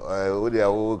pese we dey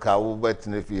wo ka wo bet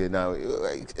na fie na no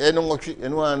ngotwe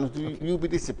eno an you be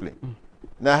discipline.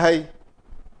 Na hai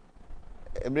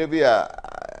maybe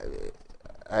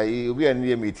I will be a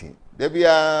near meeting. There be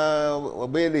a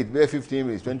late, be 15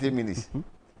 minutes, 20 minutes.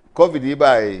 COVID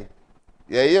by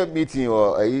a meeting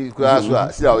or a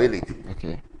class, see how late.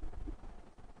 Okay.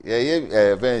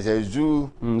 Events,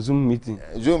 Zoom meeting.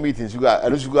 Zoom meetings, you got, I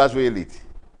don't go as well late.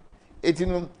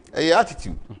 18 a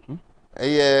attitude,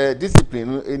 a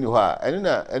discipline anywhere. I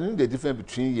know the difference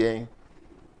between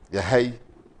the high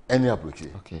and the approach.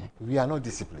 Okay. We are not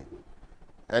disciplined.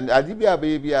 And adibia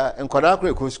baby and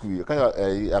Kodakre co school, kind of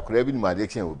a craving my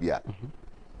addiction will be a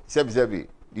sebi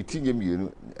the tingem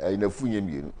you in a funyam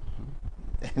you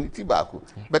and tobacco.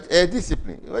 But a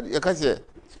discipline, what you can say,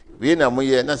 we na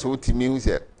moye, that's what to me who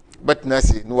said, but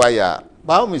Nasi, no,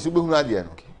 Bao Miss Ubunadian.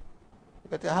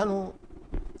 But I know,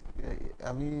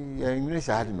 I mean, English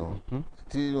I had no.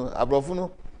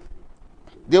 Abrofuno,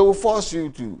 they will force you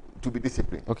to be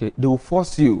disciplined. Okay, they will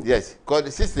force you. Yes, because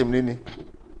the system, Nini,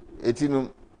 yes,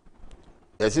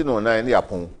 you know, na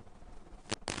Agyapong.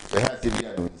 They have to be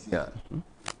a Lucia.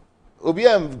 Obi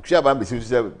am Shabam be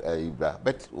Ibra,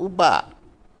 but Uba,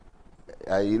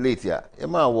 I late ya,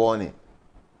 Emma warning.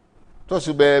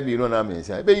 Tosu baby, you know, I mean,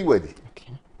 say, be ready.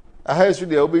 I heard you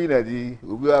the Obi Nadi,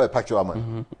 we have a patch of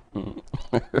man.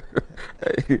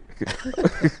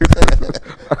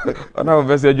 I know,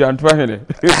 Vessia, you are trying.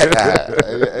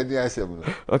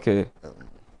 Okay.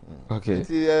 Okay.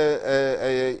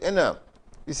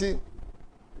 You see,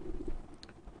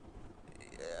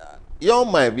 you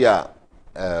might be I'm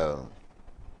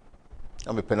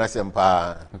a penasian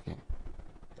pa. Okay.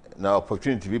 Now,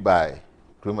 opportunity to be by,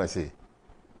 Kruma say,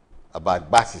 about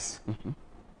buses.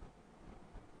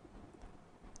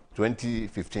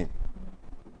 2015.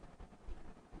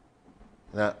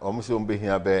 Now, almost be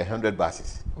here by 100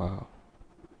 buses. Wow.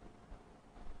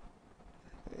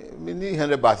 We need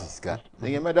 100 buses, ka.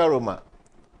 Then you made a Roma.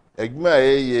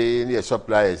 A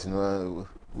suppliers, no,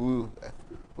 who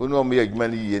know me a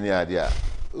money any idea.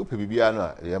 Who be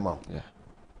ano, the amount. Yeah.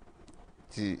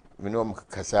 See, we know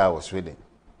Kasa was reading.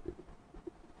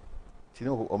 She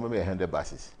know only 100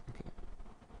 buses.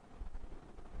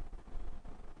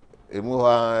 emu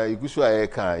ha igusu aye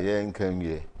kan ye nkan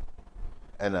wie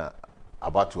ena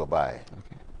abatu bae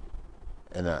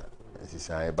ena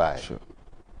sisan bae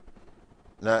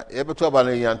na ye beto aba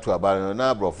na yanto aba no na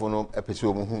abrofo no epese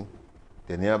omu hu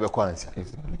de ne abekwansa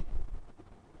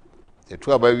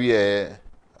etu aba wie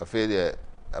afede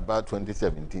about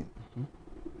 2017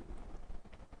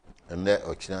 enne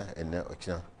ochina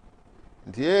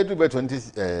nti ye do be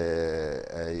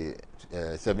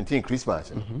 17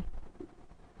 Christmas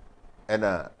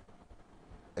ena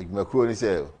agmakuro ni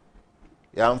say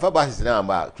ya mfa basis na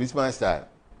amba Christmas time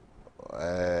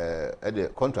the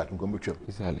contract nko betwem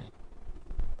exactly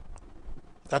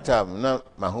that time na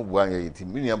ma ho bua ye ti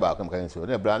mini aba akam kan so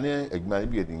na bra ne agma ne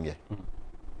bi edin ye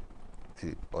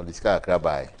ti on the sky akra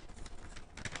bai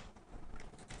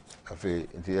afi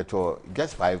nti eto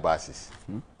just 5 buses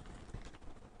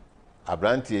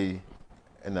abrantie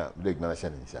na big man sha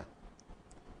nsa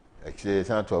actually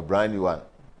sound to a brand new one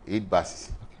 8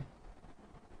 buses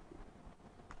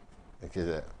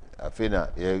okay afi na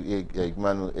ye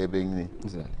agma no ebengini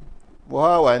exactly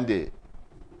bo one day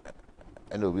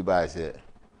and obi buy say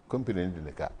company in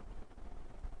the car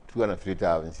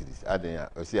 203,000 cedis adan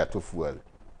o see ato fuel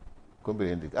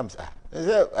company in the am say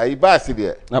I bus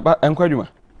there na ba enkwadwuma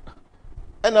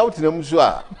and out to them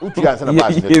so uti answer na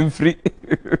bus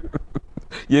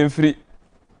yen free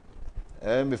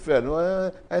my friend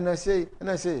and I say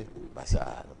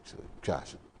basa so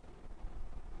trash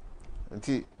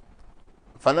until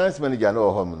finance manager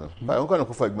no home no but on kono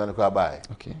ko fa adwuma no ko buy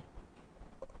okay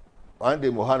one day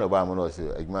Mohano ba mo no say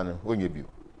adwuma no onye bio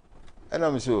and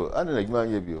I'm so and na adwuma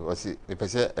onye bio o say me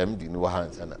pese MD no wa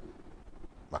hands na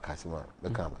makasima be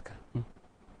ka maka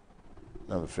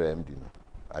na me frɛ MD no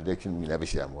addiction me na be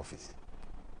share my office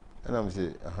and I'm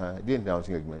say dey down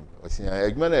thing adwuma o say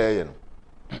adwuma na ye no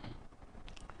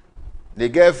the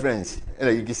girlfriends and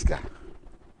a yigiska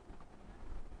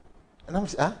and I'm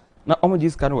say na omo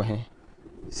jis kan wo he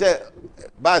say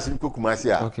bas ni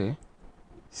Kumasi okay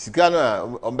sika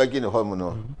no on begin home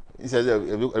no he says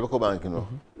e be ko bank no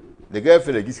the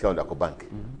girlfriend a giska on the bank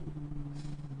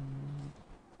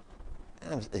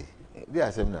I'm say they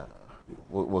are saying na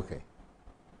okay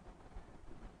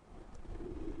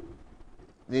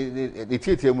the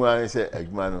tete mu an say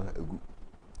adwuma no egu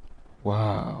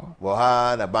wow wo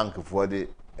ha na bank for the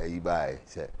ayi bai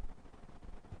say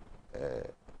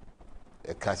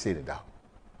e ka say da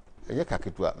eye ka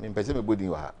ketua me pese me bodin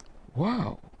wa ha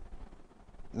wow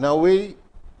now we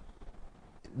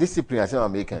discipline as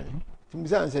American tim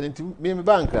say answer tim me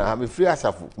bank ha me free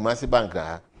asafo Kumasi bank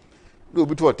ha do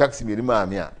obi to taxi me ma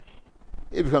me a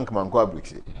e bi kan kama nko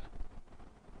abuchi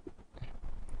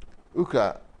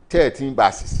uka 13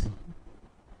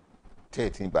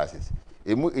 buses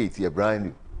emu 8 ye brand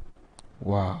new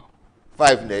wow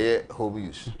 5 na ye home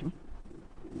use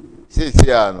 6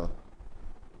 ya no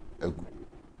agu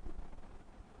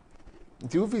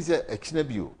nti ofi se ekina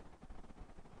bio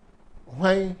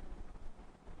why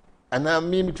ana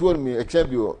me to me ekina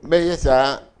bio me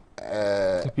yesa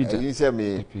you say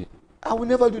me I will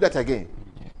never do that again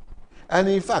and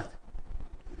in fact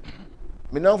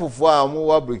me now for am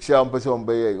wa break share am person am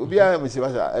be obi am say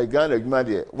I Ghana adwuma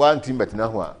de one team bet na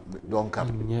ho a don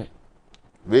come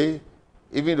we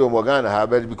even though Ghana have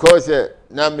but because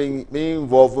na me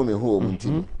involve me who am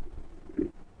team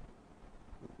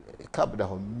cap da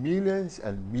millions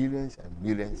and millions and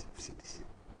millions of cities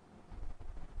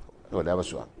no that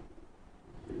was one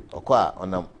okwa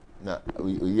onam na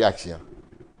we action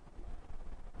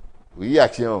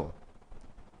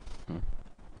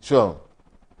so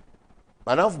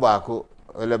manaf baako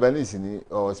Lebanese ni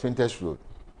or Spintex Road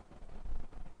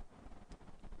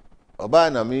oba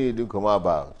na me do come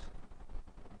about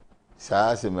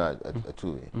saa se me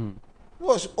atu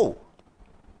was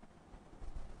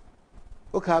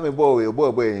okay me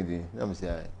boy ni na me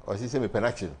say o si se me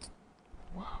penachi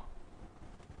wow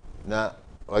na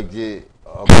oje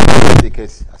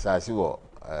tickets asasi wo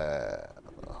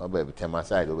oba be tema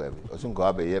side oba be o sun go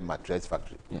abe mattress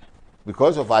factory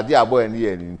because of idea boy ni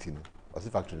here ni ntino o si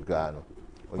factory ga no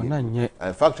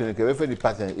and factory ke we fe the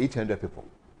pattern 800 people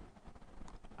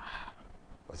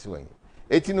o si wan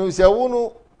etino se wo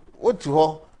no otu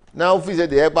ho na office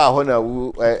de e ba ho na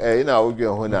wo na wo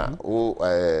dwen ho na wo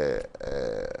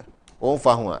on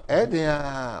fa ho a e de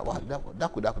a wa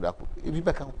daku e bi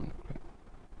beka ho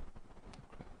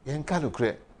yen ka no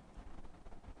kre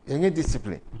yen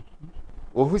discipline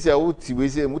office wo ti we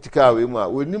se mutika we mu a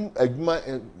onim adwuma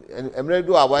emre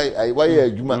do a wa ye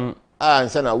adwuma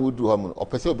ansa na wo du ho mu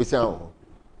opese obese ho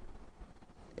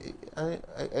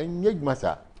enye adwuma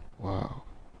sa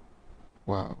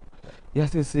wow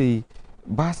yes they say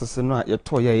basis no a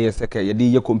yeto ye seka ye de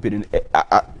ye company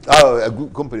a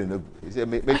good company no say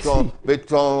beton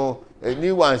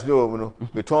new ones no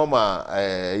beton ma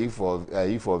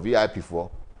for VIP for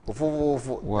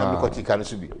am ko ti kan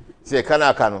so bi say kana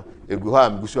aka no egu ha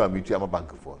am gusu am bitu am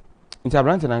bank for nti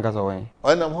abrante na nkasa wen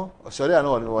onam ho sorry ana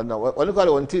on call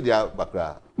on ti dia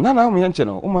bakra na na mo yenche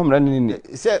no o mamra ni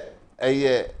say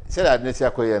say that ne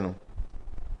sia koye no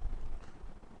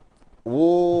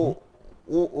wo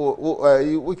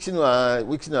which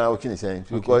saying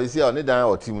because you see on the down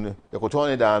or team no you could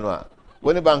turn it down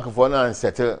when the bank for now and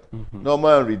settle no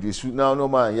man reduce now no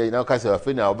man yeah now case of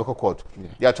now be court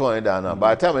you turn it down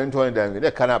by the time you turn it down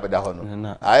they can up that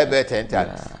no I bet 10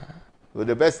 times so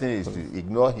the best thing is to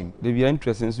ignore him they be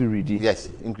interested to read it yes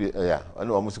yeah I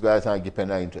know almost guys are give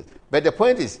interest but the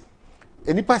point is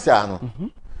any passer no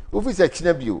office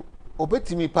action bio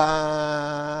obetimi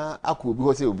pa akọ bi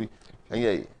ho say obi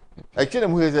enye I can't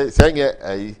who saying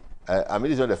I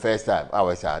mean, it's not the first time I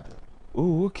was sad.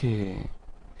 Oh, okay.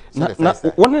 Now,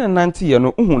 190 years,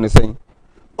 no, who is saying?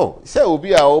 Oh, say, will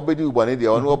be our obedi one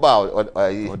idea on about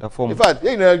the form. In fact,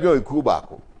 you know, go cool back.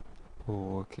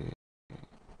 Oh, okay.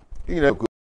 You know,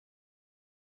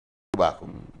 back.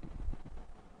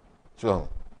 So,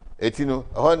 etino,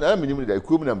 I mean, the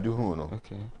equipment do who no.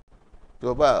 Okay. So,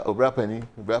 about a penny,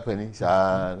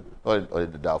 sir, or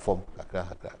the form.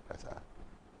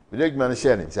 The leg man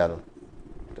sharing,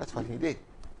 that's what he did.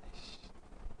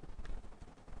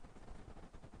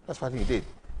 That's what he did.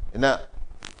 And now,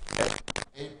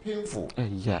 painful.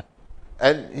 Yeah.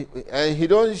 And he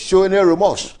don't show any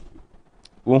remorse.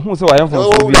 Who so I am from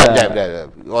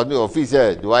on the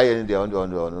officer, do I end there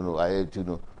on I had to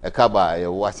know a cab I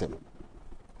was him.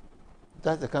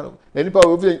 That's the kind of any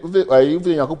power of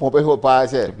you a couple of people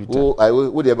said, oh, I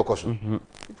would ever caution.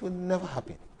 It would never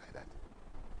happen.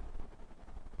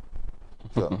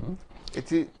 So,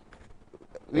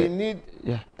 we need,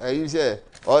 you say,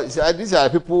 these are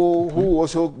people who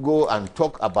also go and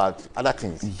talk about other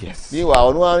things. Yes.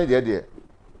 Meanwhile, no one there.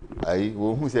 I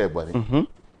who say about it.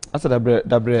 That's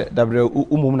dabre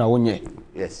umum na wonye.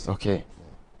 Yes. Okay.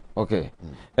 Okay.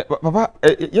 Papa,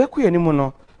 ye ku enimu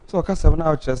no, so ka sebe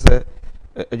na o kire se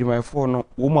adwumayefo no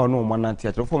wo ma no ma na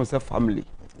tia for me say family.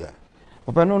 Yeah.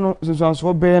 Papa no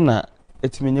so be na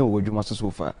etimi nye wo adwuma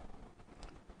so far.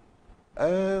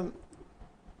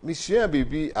 Me share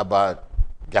baby about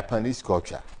Japanese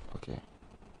culture. Okay.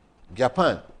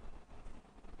 Japan.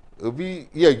 Obi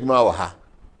ye adwuma wo ha.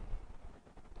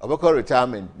 Obako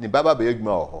retirement ni baba be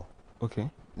adwuma wo ho. Okay.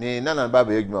 Ni nana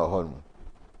baba adwuma wo ho no.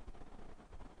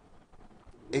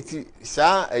 Eti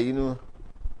sa ayinu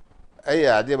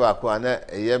ade ba ko ana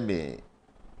me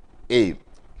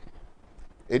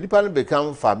nipa no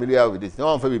become familiar with this. No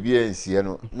one for baby ensie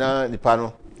no na nipa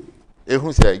no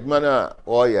ehun se adwuma na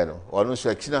o ye no ono so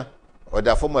akina o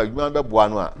da form adwuma be boa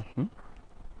no a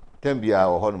tambia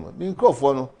wo ho no mi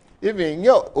nkrofo no even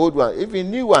your old one even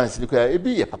new ones because e bi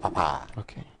ye papa.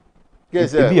 Okay.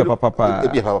 Yes, e bi ye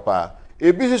papa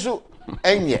e bi so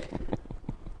enye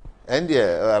and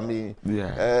I mean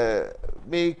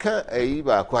me can e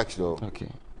ba kwa kiro. Okay.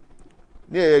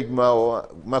 Ni adwuma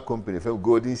ma company for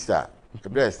Golden Star e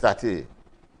be started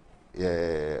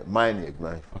mining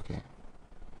adwuma. Okay.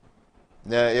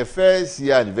 Na your first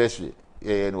year anniversary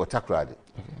in Watakrade.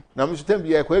 Na me should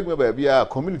be a quick member be a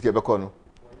community e be kono.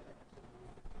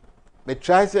 Me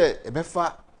try say e be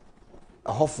fa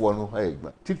a hofo no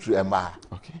agba. Titru emma.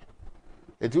 Okay.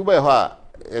 Et you be ho a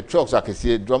trucks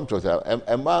akese drum trucks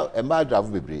emma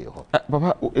drive bebre ho.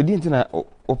 Papa e di ntina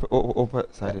op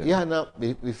side. Yeah na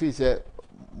we feel say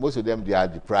most of them they are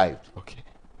deprived. Okay.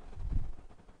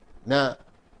 Na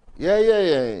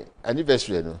yeah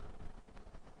anniversary no.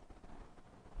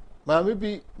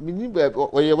 Maybe me need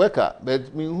or you worker,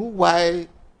 but me who why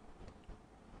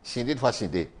she did what she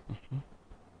did.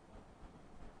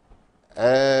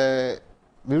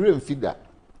 Me really feel that.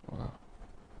 Wow.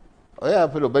 Oh yeah, I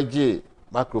put a budget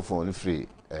microphone free.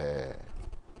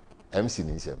 MC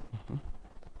Ninsem.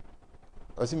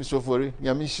 I see me so for it.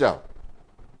 Yamisha.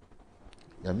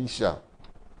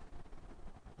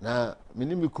 Na me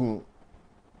ni me ku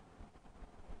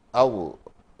awo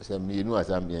say me no as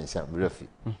am yen sam refi.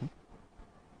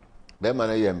 Be man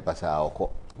yem pasa akọ.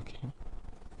 Okay.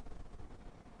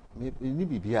 Me ni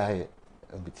bibia he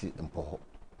ambiti mpo ho.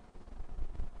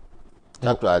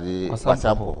 Takrade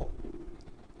wasampo.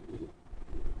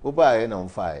 Oba ye na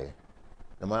mfa ye.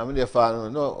 Na ma me dey fa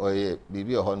no oye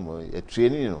bibi ho no a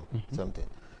training no something.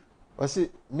 Wasi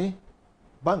me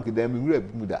bank dem me wura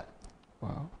bi mu da.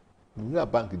 Wow. Me wura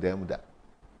bank dem mu da.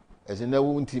 Ese na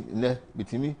wo nti na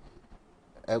bitimi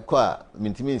kwa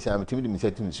mintimi nsa mitimi dim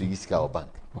setim so yisika o bank.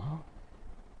 Wow.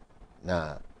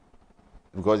 na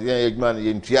because yen adwuma no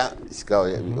yen tua sika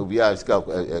obi a sika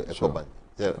ekoban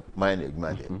say mine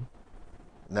adwuma de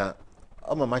na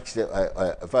ama ma kire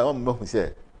fa ama ma hu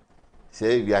say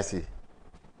wiase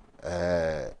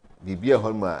bibia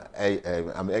hon ma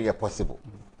am possible.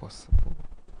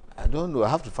 I don't know. I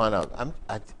have to find out.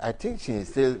 I think she is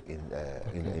still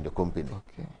in the company.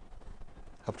 Okay.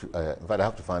 In fact, I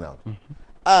have to find out.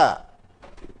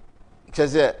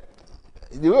 Because the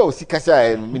way I was kasa,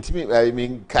 I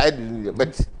mean, kind,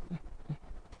 but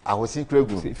I was in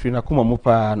Kregu. If you nakuma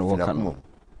mupa no wakano.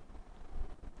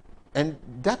 And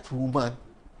that woman,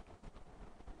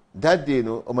 that day,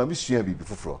 no, my mission be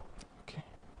before. Okay.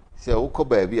 So,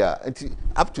 baby,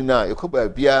 up to now, you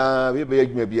could be a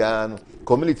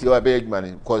community or big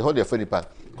money, because all the funny part.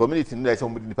 Community, no,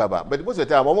 somebody in the papa. But most of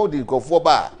the time, I'm only go for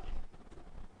bar.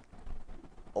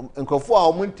 And go for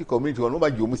our community, or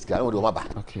nobody you must go to Maba.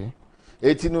 Okay.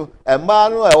 18, a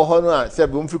man or honor,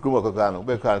 7 Fukumo,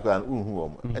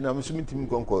 and I'm assuming Tim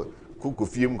Conco, cook of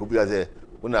film, could be as a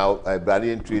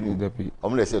Brazilian training,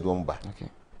 only said Womba. Okay.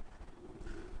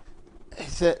 I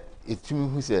said, it's to me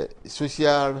who said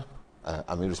social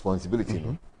responsibility.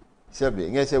 Sabi,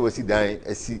 yes, I was dying,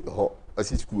 I see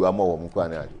school, I'm more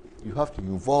Mukwana. You have to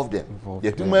involve them.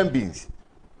 They're human beings.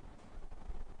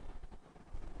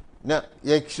 Now,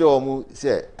 you show me,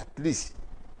 say, at least,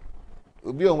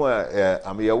 be on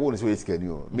I'm your own so it's can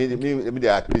you. Maybe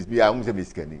at least be a Muslim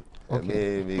can you.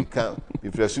 May come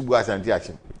if you're Subuas and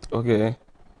action. Okay.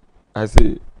 I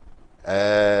see.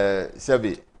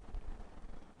 Sabi,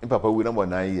 in Papa, we number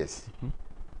 9 years.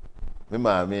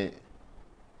 I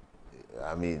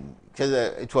mean, because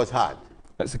it was hard.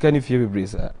 That's kind of fear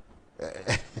breeze.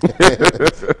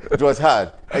 It was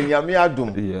hard. And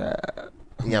Yamiadum, Yeah.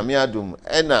 Yamiadum,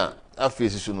 and I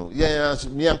face you know. Yeah,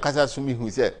 me and Kasasumi who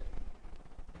said,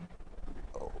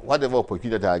 whatever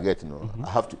opportunity I get, I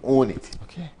have to own it.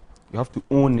 Okay. You have to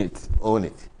own it. Own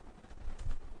it.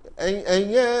 And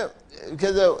yeah,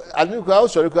 because I think I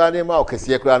was sorry, I didn't know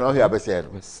Kessie Crown or here, said,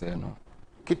 No.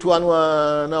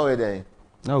 Kituanwa nowadays.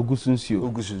 Now, Gusunsu.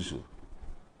 Ugusunsu.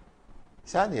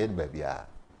 Sani ed baby.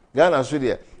 Ghana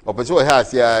Australia. Opeso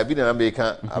has ya been an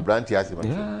American a brand has him.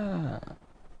 Yeah.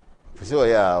 So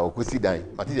yeah, okusi dan.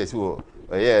 Matija so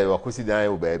yeah, okusi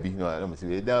dan baby. No, I'm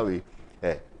saying that way.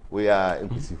 We are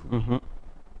inclusive.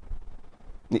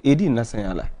 The Edi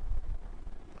Nasayala.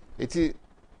 It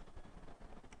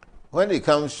when it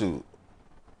comes to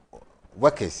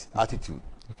workers' attitude.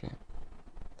 Okay.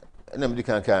 And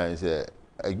American can say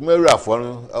a mirror for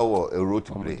a role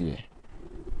to play.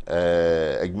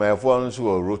 A mirror for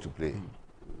a role to play.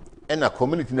 And a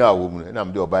community now, woman, and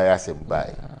I'm the bias and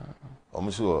buy.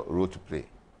 Almost a role to play.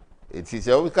 It is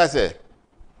a because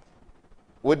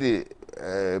what the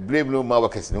blame no more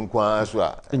workers no one as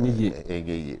well. I mean,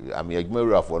 a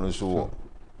mirror for no so.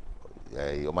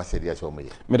 You must say yes for me.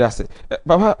 Medase,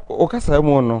 Baba, Okasa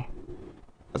mono.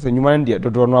 As a human dear, the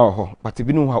donor, but if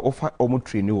you know how offer or more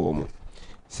training woman.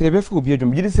 Say, before be a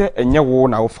drum, you say, and your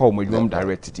one our form with room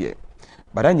directed here.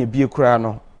 But I be a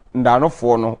crown, and I know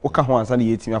for no, Oka once and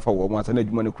 18 for once and a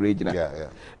human creating. Yeah.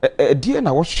 Dear,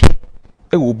 now watch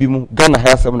it will be more Ghana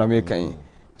has some American.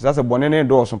 That's a bonnet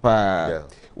door some pa.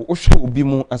 Osei will be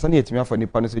more as an 18 for the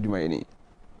panels of money.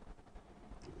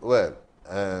 Well,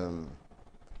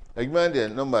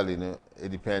 Agman normally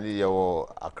it depends your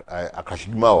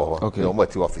akashima or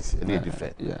your office any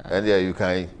different. And there you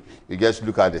just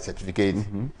look at the certificate.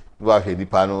 You have any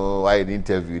panel, I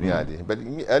interview, but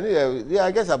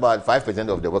I guess about 5%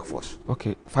 of the workforce.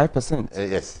 Okay, 5%.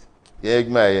 Yes, yeah,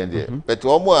 but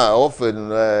almost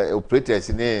often operators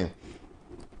in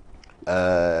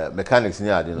mechanics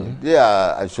they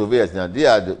are surveyors now. They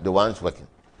are the ones working.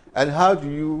 And how do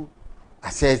you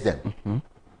assess them?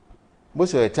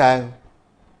 Most of the time,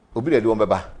 obi dey do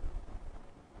mbeba.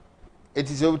 It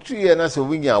is over 3 years so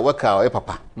when you work out a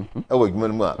papa. I work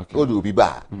man o do obi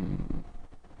ba.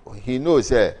 He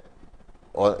knows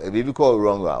or if you call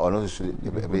wrong or not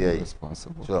be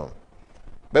responsible. So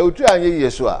but we try and year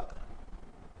so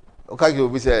okay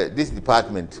you say this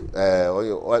department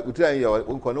we try and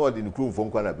we can know the crew from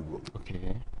Kwana bigo.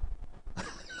 Okay.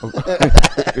 You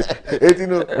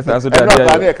know, okay, that's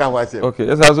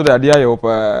also the idea of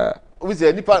we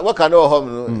say what kind of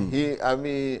home he I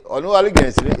mean or no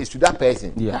allegiance is to that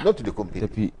person, not to the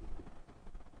company.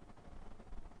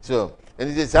 So and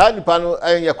it is how the panel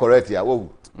I correct here.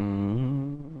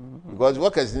 Because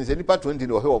workers in the 20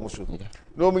 no almost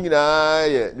no meaning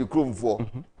the crew for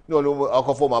no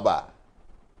alcohol my bar.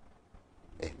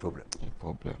 A problem.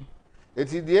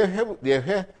 It is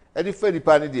the any fair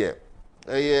department there.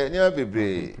 Never be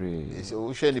brave. So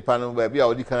we share the panel by be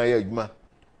our can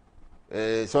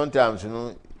sometimes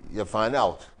you find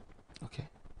out. Okay.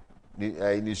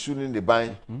 The shooting the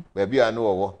bind, maybe I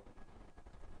know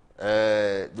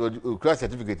the class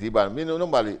certificate, but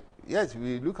normally, yes,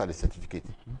 we look at the certificate,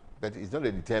 but it's not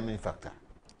a determining factor.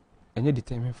 Any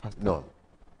determining factor? No.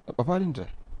 Papa didn't.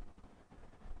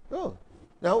 No.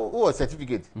 Now, what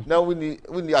certificate? Now we need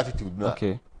attitude. No?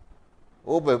 Okay.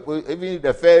 Even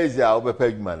the first year, over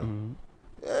peg man.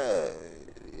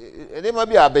 They might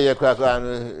be a better crack.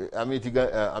 I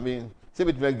mean, say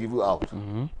it may give you out.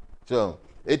 So,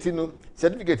 18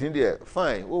 certificate in there,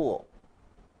 fine. Oh,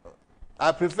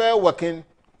 I prefer working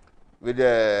with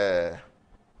the,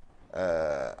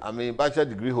 bachelor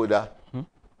degree holder.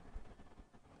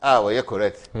 Well, you're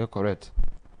correct. You're correct.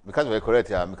 Because we're correct,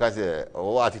 because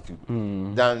of attitude.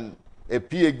 Than a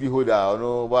PhD holder or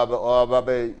no,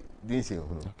 Baba didn't say.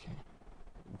 Okay.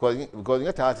 Because you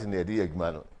get out in the idea,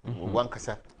 man. One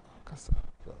kasa.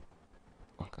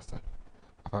 One kasa.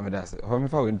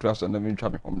 If I'm interested in the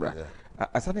travel home, right?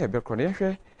 I said, I be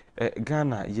crying.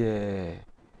 Ghana,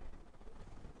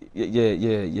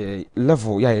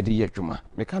 level, the juma.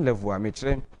 Me can level, me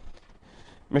train.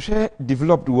 Me share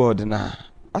developed world na.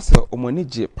 As a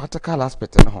omonije practical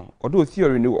aspect na ho. Although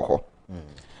theory ni wo ho.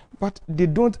 But they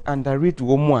don't underrate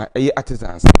womo a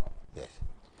artisans. Yes.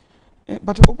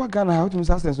 But over Ghana, how to miss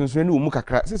sense so ni wo mu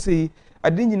kakra. Say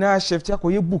ade nyina shift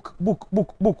akoye book.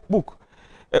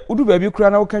 Udu baby kura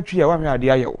na wo ka twi a wa hwe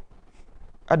ade ayewo.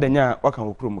 Adanya waka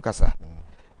wo kuro mu kasa.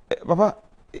 Papa,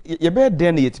 ye be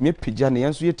den na yetimi pija na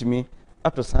yenso yetimi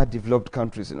after some developed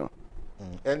countries, you know.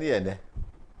 Any.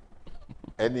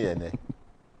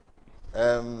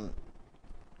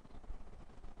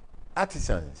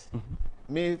 Artisans.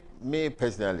 Me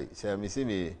personally, say me see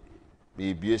me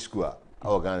BA school,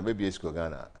 our Ghana, BA school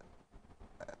Ghana.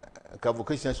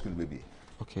 Vocational school maybe.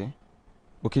 Okay.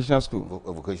 Vocational school.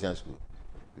 Vocational school.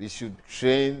 We should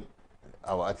train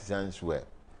our artisans well.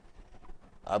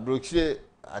 Abroche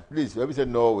at least maybe say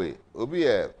Norway, will be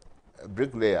a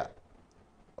bricklayer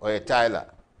or a tiler.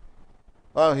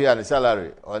 One here the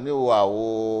salary or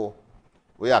new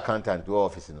we accountant to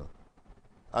office, you know.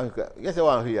 Yes,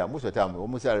 one here most of the time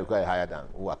almost require higher than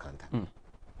who accountant. You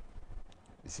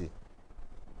see.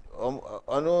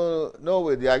 No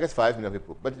way, I guess 5 million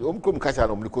people. But come Kasa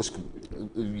no local school.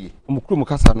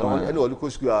 Kasa no. And local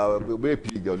school are very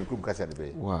big on the Kasa.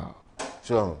 Wow.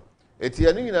 So it's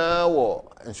a na war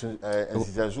and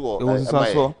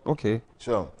okay.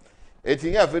 So it's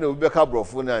in a we back up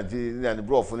brofun and the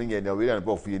brofun in the way and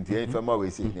brofun in the family way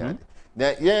saying.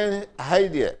 Now,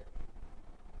 idea.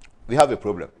 We have a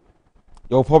problem.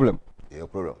 Your problem? Your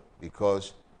problem.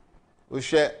 Because we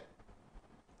share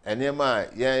and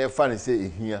your funny say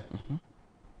here.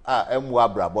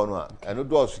 Brabo, and no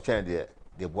doors to change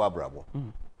the bois brabo.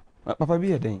 Papa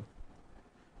be a thing.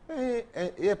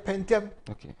 Pentem.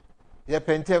 Okay. Yeah,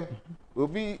 pentem will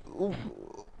be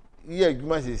you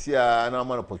must see an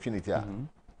opportunity.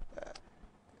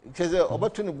 It says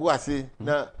opportunity Kwasi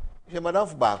now, Madame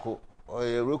Fubako or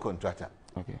a road contractor.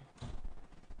 Okay.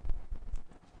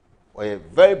 Or a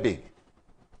very big.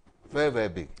 Very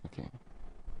big. Okay.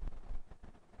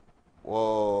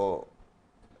 Or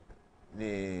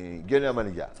the general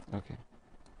manager. Okay.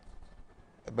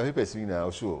 But he person now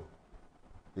also.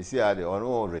 You see how they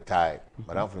all retired.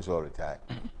 Madame Fubako all retired.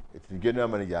 It's the general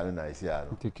manager and I see how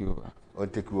take you over. Or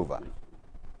take you over.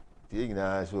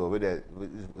 So with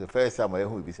the first time I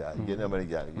will be general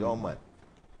manager, young man.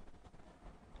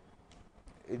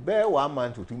 It bear 1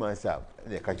 month to 2 months out.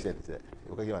 And they catch it.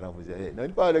 Okay, Madame Fubako. No,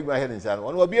 you like my head and son.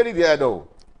 One will be there though.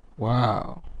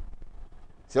 Wow.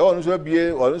 So also be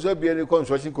a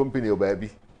construction company or baby.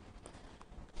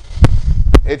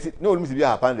 It's no need to be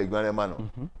a pandemic man.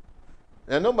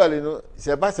 And nobody know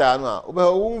Sebastian,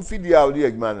 won't feed the out the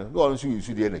egg man. No one should you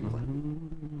see the egg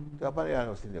man. The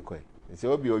Apariano in the coin. It's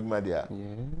all be old man there.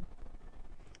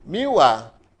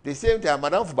 Meanwhile, the same time,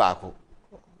 Madame Fubako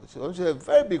is also a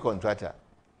very big contractor.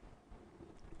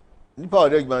 Nipa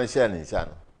of the egg man is sharing son.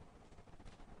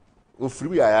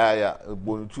 Ofori ayaya,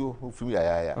 Bonutu, Ofori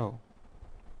ayaya. Oh.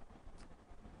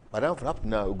 Madame Fubako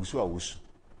now Ogusu awusu.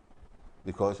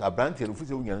 Because a brand here,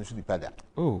 Ofori Unyan should be pada.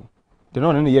 Oh. They're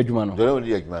not in the edge, man. They're not in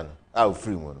the edge, man. I'll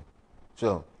free one.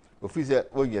 So, Officer,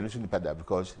 Unyan should be pada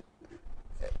because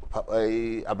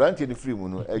a brand here free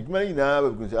one. A man now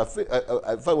because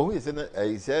I found who is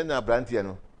a brand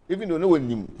here. Even though no one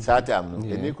knew Satam,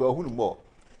 and they call who more.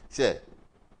 Say,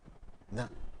 nah.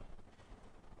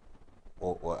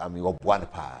 Or I mean, one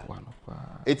pa.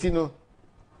 18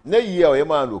 no year or a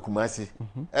man look Kumasi.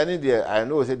 Any day I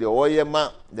know said the oil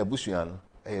man, the Bushian,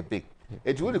 a big.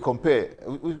 It really compare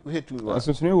we had to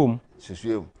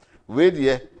Associate. Where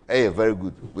dear very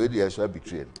good we dey so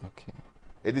betray okay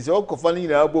it is all kofani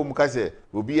na abom ka se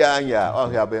obi anya o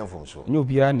hia ben fom so nye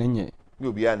obi a na nye nye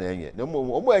obi a na enye na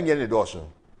mo enye ne do so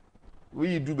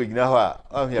we do begina ho a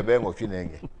o hia ben otwe na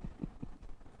enye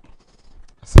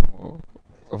so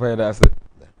over that's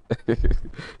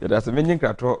that's menyin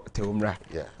krato teumra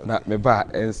na me ba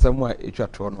ensam a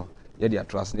etwato no ye de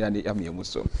atroas ne ya me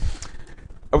amuso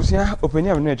abusia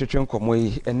opanya me no etwetwe nkomo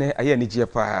yi ene aye ni gie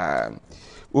pa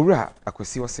owura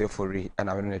Kwasi Osei Ofori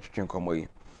ana me no etwetwe nkomo yi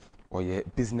oye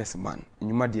businessman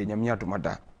nyuma de nyame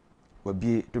adomada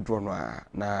wabi dodo no a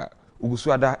na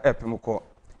ugusu ada epem ko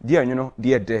de anwuno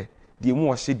de ede de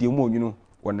mu ohye de mu onwuno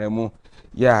wona mu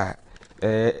ya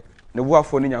ne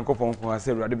buafo ni nyankopon ko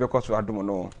ase urade bekoso adom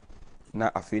no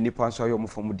na afi nipa nso ayo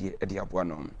mfom de ede aboa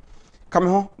no kame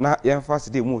ho na yemfa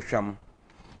se de mu hwam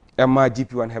ema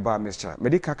GP1 herbal mixture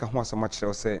medical ka ho asoma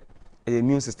kire se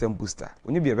immune system booster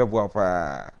onye bia beboa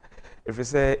pa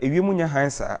efese ewiem nya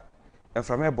hansa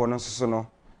enframa ebo no nso no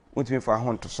wontimi fa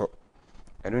ho ntoso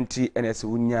eno nti ene se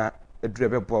wonya edure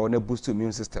beboa na boost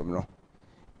immune system no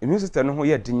immune system no ho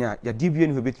ye dinya ya dibie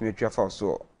ne ho betimi atwa fa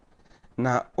so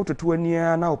na ototo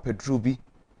ania na opedru bi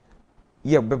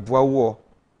ye beboa wo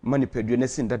mani pedue na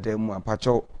sin dada mu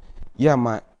apacho ya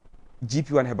ma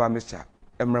GP1 herbal mixture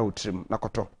emra wotrim na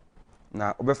koto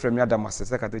na obefrem ya damase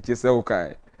sekatachi se wo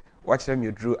kai wa kire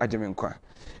mi duru agyemenkwa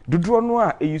duduro no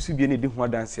a eyusu bie ne di ho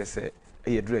adanse se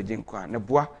eye duru agyenkwa ne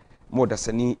boa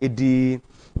modasani edi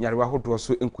nyarewa hodo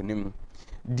so enkunim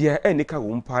dia enika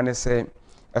wo mpa ne se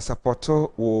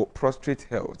supporto wo prostate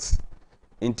health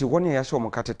inti woni ya show mo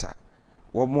kateta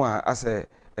wo mo a ase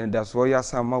ndaso ya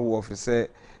sama wo ofise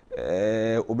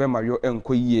obemayo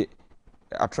enkoyie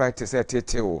arthritis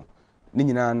eteteo ni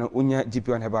nyina no onya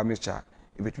GP1 herbal mixture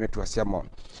ebetumi to asiamo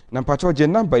na mpacho je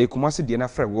number yikumase die na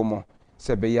frɛ wo mo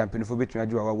se be ya mpenifo betumi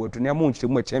adwo wa wotu na mo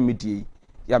nkyeremu a kyɛn medie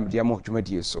ya medie mo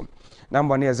dwumadie so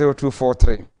number ne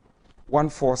 0243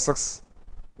 146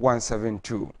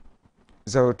 172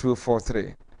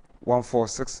 0243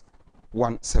 146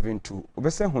 172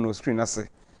 obese hono screen ase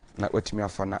na watumi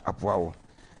afa na aboa wo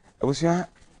abusua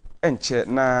enche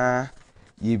na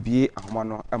yebie ahoma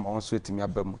no ama won so etimi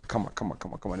abam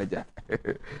kama na ja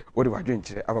wodi wadwe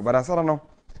nkyere ababara sara no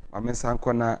mamensa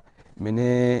nko na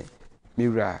mene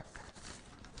miwra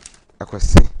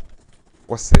Kwasi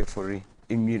Osei Ofori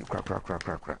emi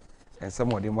kra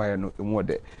ensam ode mo aye no emu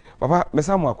ode papa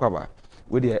mesamu akwaba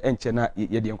wodi enche na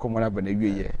yede nkomo na ba na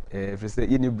wieye frese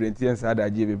ye ni brenti ensa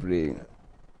adaje bebre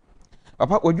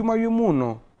papa odwuma yemu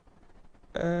no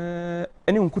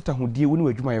ene nkuta hodie woni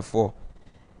wadwuma yefo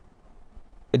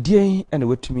edien ene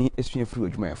watumi esua firi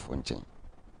wadwuma yefo nchen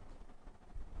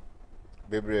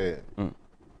bebre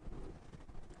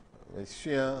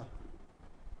esua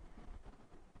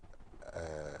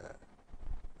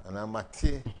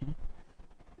anamati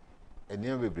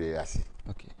enia bebre ase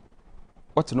okay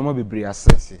what no ma bebre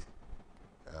ase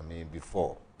I mean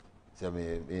before so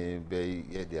me be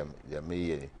ye dem me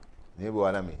ye ni bo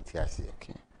ana me ti ase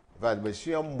okay but we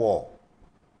see more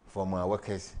from our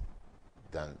workers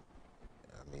than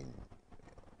I mean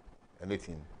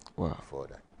anything before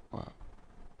that. Wow.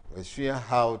 We see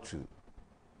how to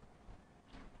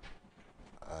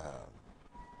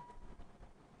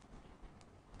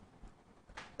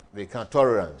we can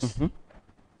tolerance.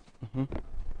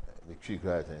 The trick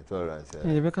right and tolerance.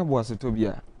 You beka boase to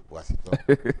bia. Boase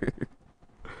to.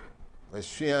 We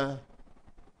see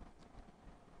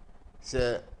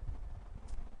say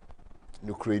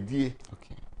no credit.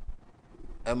 Okay.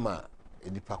 Emma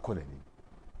enipa konani.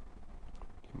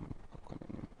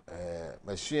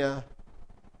 Machine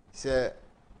say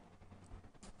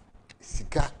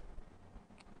sika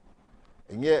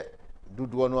enye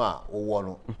dudu no a wo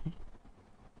no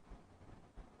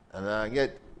ana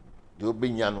get do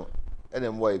benya no ene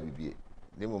mo e bibie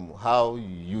nemum how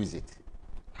you use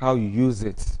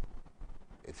it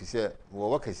if you say wo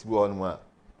wakasi bi won ma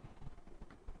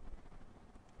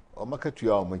o makatu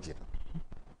ya o maje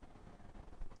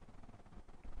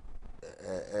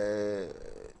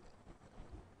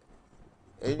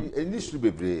any should be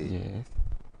brave. Yes.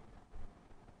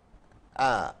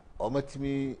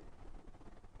 Omatimi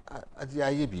adi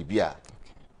aye bibia.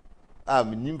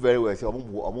 Me nim very well say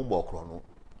omumbo okro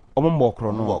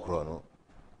no.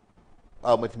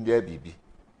 Omatimi dia bibi.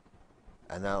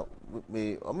 Ana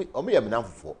me omo yam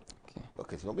namfofo.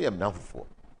 Okay, so omo yam namfofo.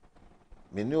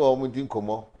 Me ni omo din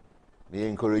komo. Me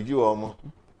encourage omo.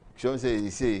 Show say you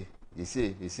say.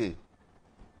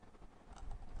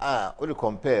 When you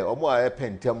compare, omo a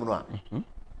pentem no a.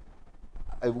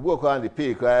 I work on the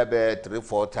pay cry be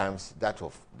 3-4 times that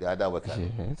of the other worker.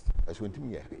 Yes. That's when me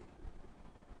here.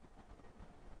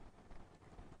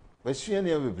 Besua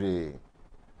ne bebre.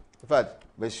 In fact,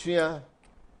 besua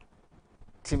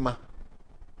tima.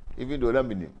 Even though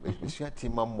I'm in besua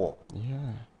tima more.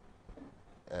 Yeah.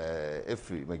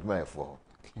 Every magma for.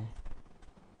 Okay.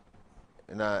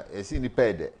 Na esi ni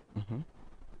pede.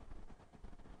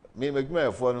 Me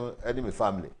magma for no edi me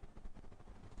family.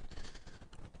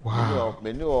 Wow.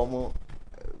 Me no omo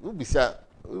ubisa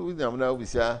na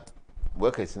ubisa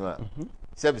workers no.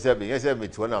 Sebi yes me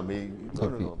to na me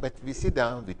no but we sit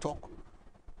down we talk.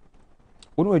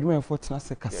 Ono adwuma for tena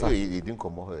se kasa. You didn't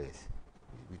come over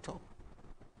we talk.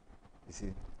 You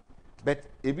see. But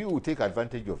if you will take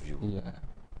advantage of you. Yeah.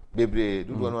 Baby,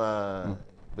 do one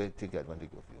take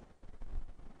advantage of you.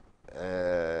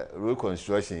 Road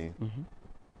construction,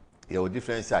 you have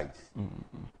different sides.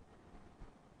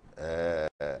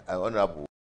 Honorable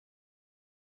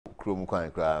Chrome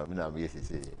Kwan Kra, Mina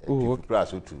say,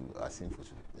 Praso to a sinful.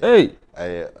 Hey!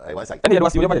 I was like, any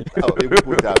was your money.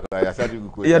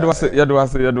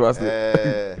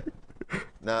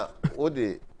 Now, what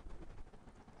the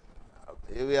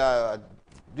we are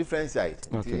different sides.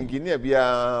 Engineer be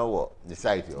the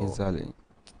site. Exactly.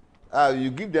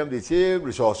 You give them the same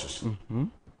resources.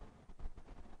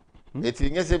 It's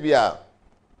in be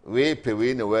way pay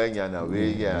way no way and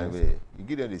way you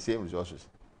give them the same resources.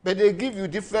 But they give you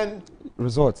different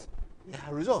results. Yeah,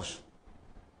 results.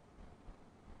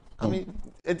 I mean,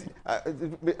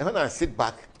 when I sit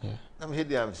back, I'm here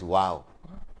there and say, wow.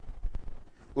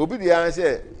 Obi the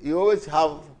answer, you always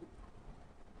have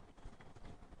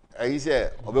he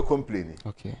said, Obe complaining.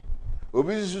 Okay.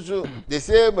 Obi so they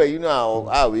say, but you know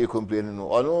how we complaining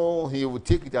or no, he will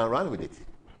take it and run with it.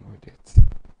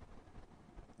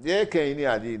 There can any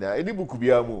idea. Any book be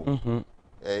a move.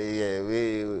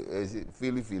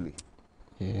 Feely.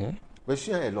 Yeah. But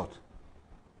she a lot.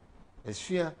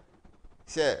 She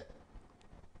say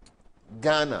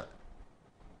Ghana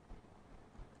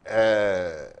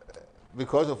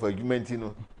because of argument, you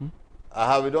know,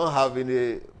 we don't have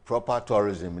any proper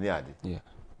tourism near it. Yeah.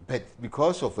 But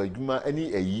because of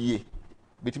any a year,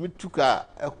 but me took a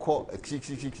call a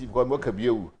 666 because more can be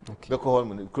you.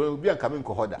 Because could be a coming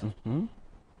cohoda.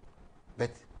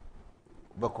 But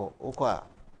Boko Oka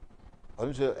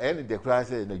also any the class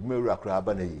in the mirror crab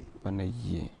and a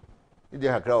year. If they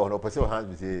have crowd or person hands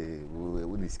with a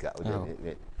Uniska.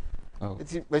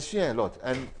 It's machine a lot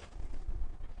and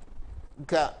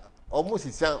almost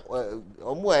it's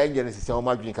almost engine is so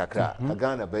much drink a crab, a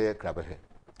Ghana bear crab.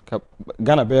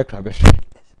 Ghana bear crab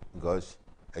because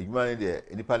a human there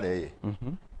in the panel.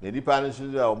 The dependence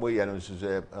is our boy and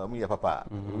me papa,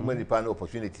 woman depend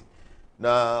opportunity.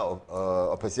 Now,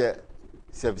 opposite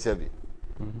 7.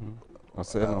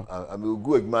 I'm a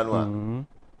good man.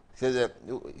 Says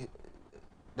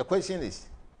the question is,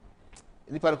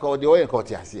 Nipan called the oil court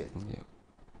here.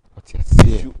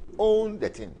 You own the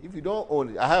thing. If you don't own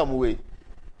it, I have a way.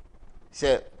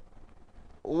 Say,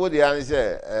 over the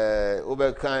answer,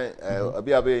 over kind, a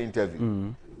be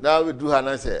interview. Now we do an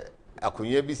answer. I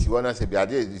couldn't be one answer. I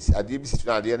did be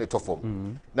at the end of top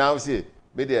form. Now say,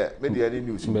 maybe any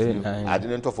news. I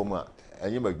didn't talk for more.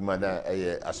 And you make man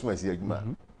as soon as you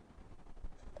man.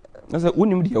 That's a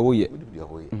unim the away.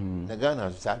 The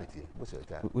Ghana society. What's it?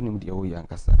 Unim the away and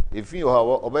Cassa. If you have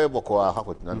obey Boko, I have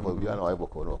it none of you and I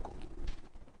Boko.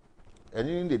 And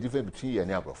you know the difference between you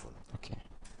and Agyapong. Okay.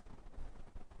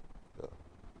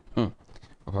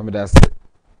 Papa, that's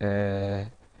and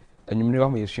you know,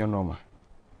 I'm a normal.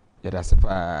 Yeah, that's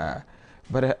a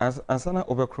but as Ansana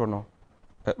over chrono.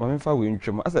 My father will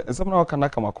intro. As a somehow can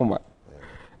come.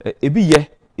 Ebi ye,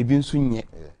 ebi nso nye.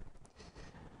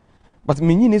 But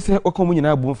me nyini say okomu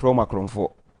nyina bu from Macron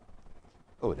for.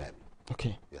 Oh, that.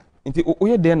 Okay. Yeah. Nti o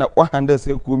ye dey na o handle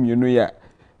say ku mienu ya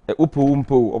upo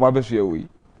o ma be hwe we.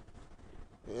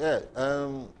 Yeah,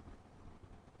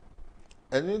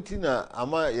 anything na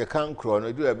ama ye kan kro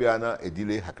no do bia na a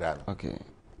delay hakra no. Okay.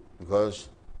 Because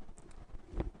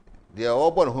they are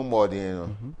all born home more you know.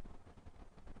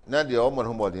 Now they are all born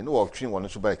home more no work train one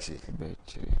so back say.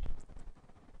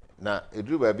 Na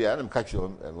edru ba bia na mka kire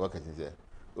work at say.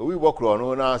 We work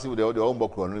no na say they all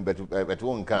work no but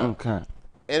one can.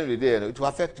 End of the day it will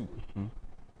affect you.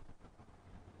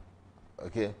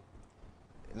 Okay.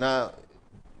 Now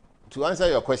to answer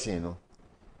your question, you know,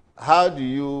 how do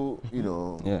you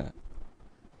know? Yeah.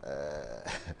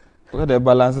 What the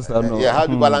balances are no. Yeah, how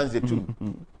do you balance the two?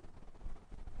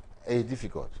 It's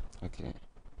difficult. Okay.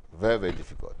 Very, very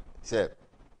difficult. Say,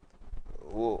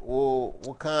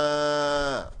 we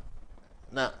can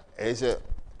now. It's a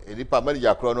department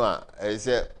of Crono. It's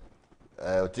a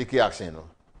take action.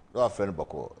 No, friend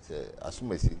Boko. Say, as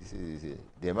soon as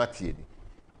they match it,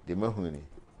 they mahuni.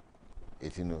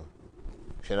 It you know.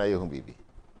 Shana Yahoo baby.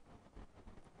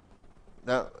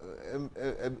 Now,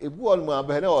 a boy, my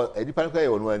better or a dependent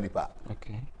on one depa.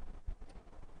 Okay.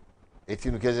 It's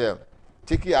in case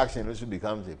taking action also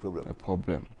becomes a problem. A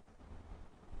problem.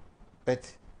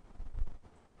 But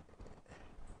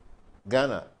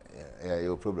Ghana,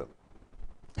 your problem.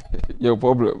 Your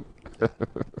problem.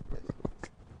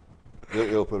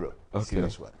 Your problem. Okay.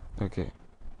 Serious one. Okay.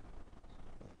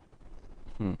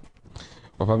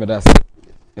 Papa me das.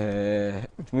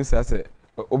 Tumi say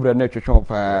obra na twetwe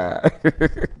pa.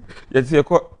 Yeti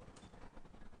ko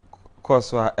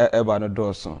course a eba no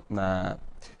doso na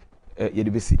ye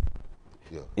de besi.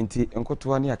 Nti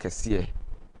enkoto ani akese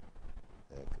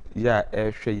ya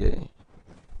ehwe ye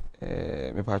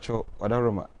me pacho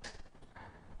wadaroma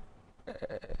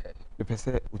me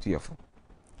pese utuyefo.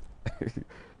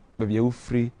 Baby you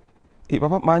free.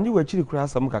 Papa manju wa chiri kura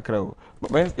asam kakra o.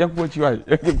 Yanko chi wa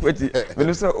yanko chi. Me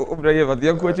no so obra ye but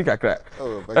yanko chi kakra.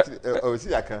 Oh, but oh,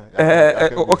 see I can.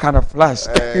 O kind of flash.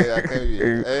 I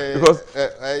can Because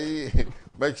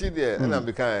but she there and I'm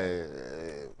become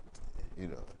you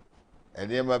know and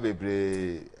then my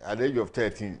baby at the age of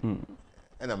 13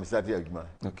 and I'm starting Agyapong.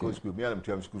 Go school me and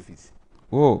I'm school fees.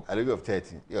 Oh, At the age of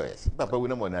 13. Yes. Papa we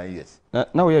no more 9 years.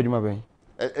 now we Agyapong ben.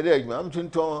 I'm trying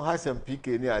to have some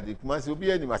PK near the Kwasi will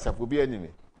be any myself will be enemy.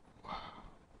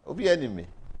 Will be enemy.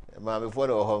 My before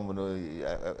the home,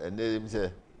 and they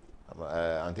say,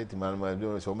 I'm taking my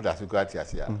doing so much as we got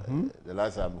here. The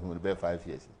last time we were 5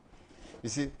 years. You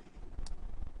see,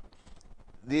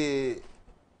 the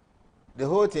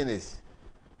whole thing is,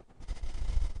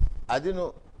 I don't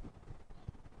know,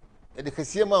 the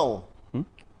Casima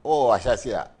or I shall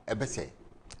say, a best say.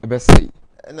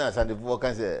 And as I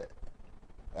can say,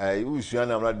 usually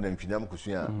I'm not in Pinam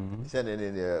Kusia. Send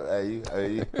in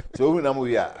so when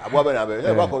we are about a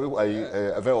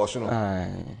very awesome.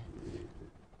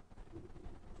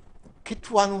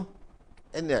 Kitwanu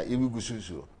and there you will go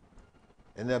so.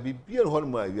 And I'll be beer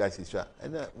home my sister.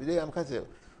 And I'm can't say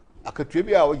I could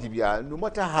tribute our GBR no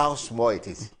matter how small it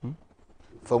is.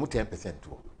 From 10%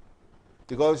 to.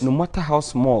 Because no matter how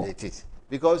small it is.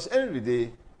 Because every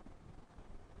day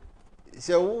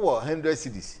so 100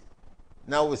 cities.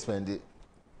 Now we spend it.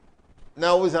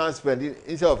 Now we are spending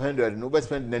instead of 100, nobody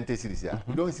spend 90 cities here.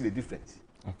 You don't see the difference.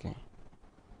 Okay.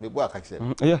 Maybe I can say.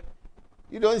 Yeah.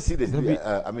 You don't see the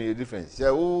the difference.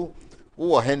 So who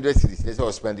 100 cities that's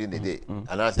all spending a day,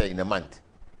 and I say in a month.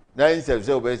 Now instead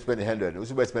of we spend 100, we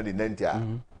should spend 90.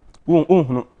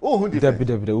 Who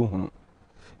different?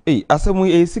 Hey, asemu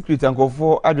a secret and go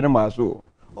for adrenal so.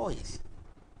 Oh yes.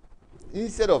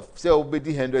 Instead of say we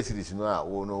be 100 cities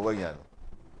no no where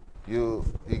you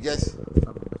just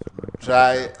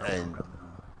try and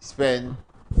spend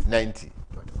 90.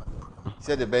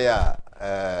 Say the bear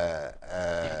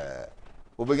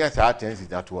obligation to attend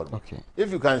that one. Okay.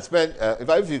 If you can spend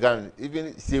if you can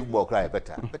even save more cry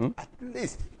better. But at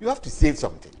least you have to save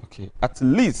something. Okay. At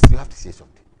least you have to save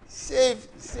something.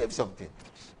 Save something.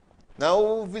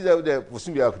 Now visit the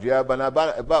Pusumbia Kudia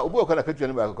Banaba about Ubo can catch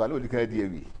you back on the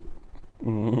Canadian.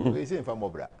 We say from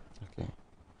Mobra. Okay.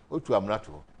 O to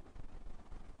Amrato.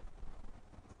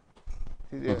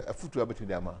 A foot to between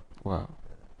them. Wow.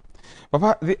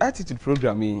 Papa, the attitude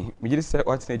program, me just say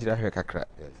what's Nigeria here, Kakra.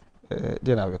 Yes.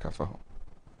 Then I work for.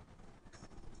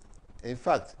 In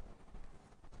fact,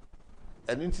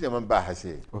 an incident has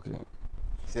said, okay.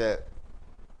 Say,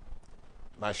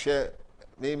 my share,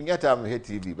 maybe not I'm here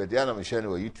TV, but then I'm sharing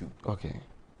on YouTube. Okay.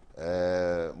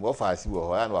 More fast, you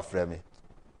are and what me.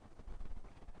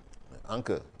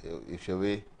 Uncle, if you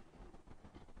way.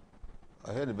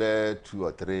 I heard about 2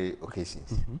 or 3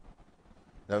 occasions.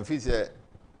 Now, if it's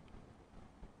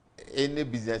any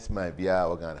businessman be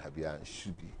organ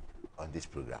should be on this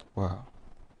program. Wow.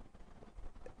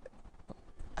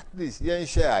 At least you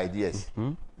share ideas.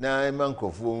 Now, a man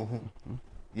of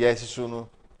yes, soon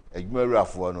a mirror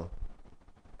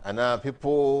and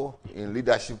people in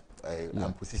leadership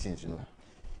and positions, you know.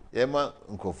 Yema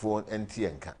uncophone and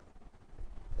Tienka.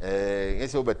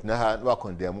 Yes, but now I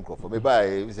condemn for maybe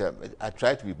I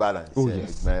try to be balanced. Oh,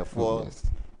 yes. My four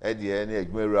at the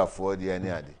end, mirror for the any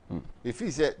other. If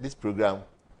he said this program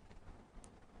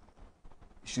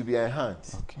should be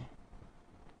enhanced. Okay.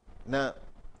 Now,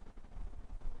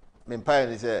 my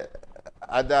parent is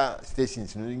other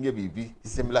stations be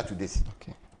similar to this.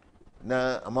 Okay.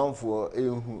 Now, amount for a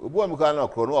woman can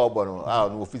chrono or bono,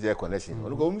 no physical connection.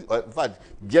 In fact,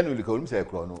 generally, call him say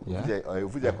chrono, or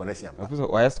physical connection.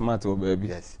 Why smart or baby?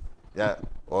 Yes. Yeah.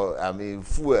 Or I mean,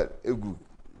 fuel, a good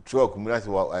truck,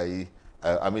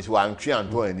 I miss one tree and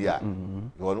two in the year.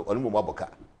 You want to Maboka.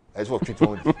 That's what you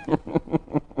told me.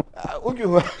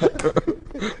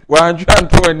 One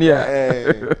trying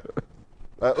near.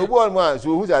 One man,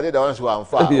 so who's I did once one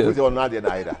far, who's on not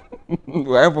either.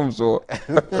 Where from so?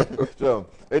 So,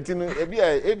 a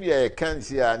can't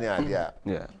see any idea.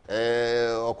 Yeah.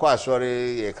 Or quite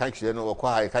sorry, a catching or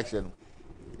quite a catching.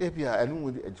 Maybe I know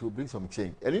it will bring some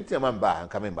change. Anytime I'm back and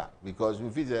coming back, because we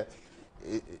feel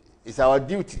it's our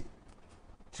duty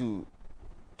to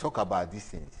talk about these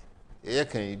things. Here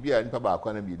can be a papa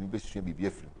can be in be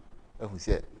free. Who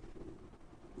said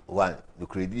one, the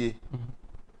credit.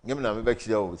 You know, I'm back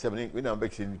here. 7 when I'm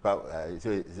back in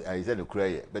I said the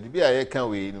cry, but the beer can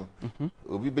we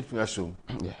will be between us soon.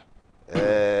 Yeah.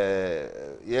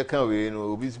 Yeah, can we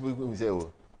know? Be say,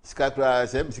 Scacra,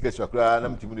 7 tickets to a crowd,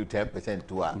 I'm to do 10%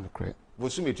 to her.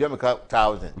 Was soon to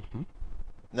 1,000.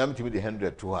 Nam to me the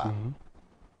 100 to her.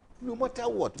 No matter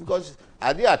what, because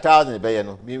I did 1,000 by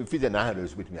no, me feed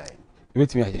 900 with me.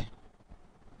 With me,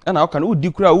 and how can you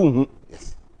declare?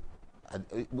 Yes.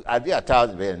 I did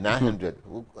 1,000 by 900.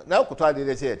 Now, could I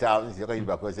did say 1,000? You can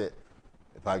back was it.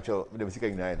 If I show them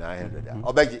 900,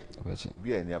 or beg it,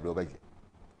 be a near beg it.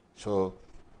 So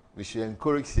we should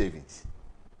encourage savings.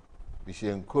 We should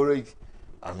encourage,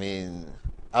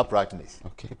 uprightness.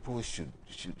 Okay. People should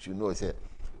know, say,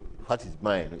 what is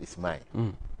mine is mine.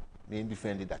 Me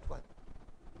defended that one.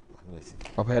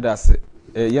 Papa, that's it.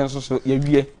 Yes, so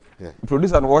you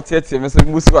produce and what yet, Mr.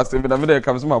 Musu was saying, but there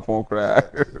comes my phone cry.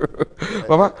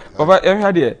 Papa, every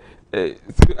idea,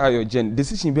 your gen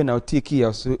decision being now take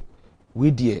care so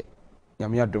we dear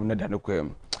Yamia Domna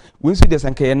Danoquem. We see this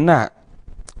and can not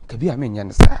be a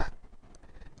minion, sir.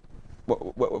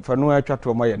 For no, I try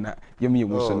to my Yami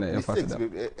Muson.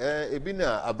 It been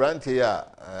a brand here,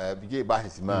 begin by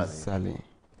his man, Sally.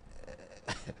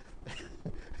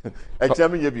 I tell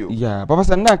me your view. Yeah, Papa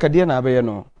Sanaka, dear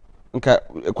Nabayano.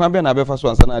 Quambe na be first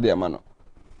one sana dia mano.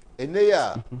 Ene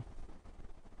ya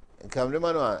kamle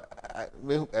mano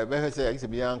me say say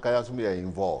bi anka ya so me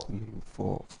involved.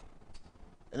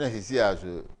 Ene sisi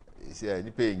aso isi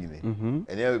ni pay nyine.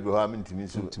 Ene ya be ho am ntimi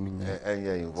so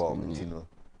enye involved ntino.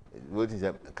 What is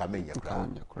kamenya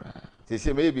kra.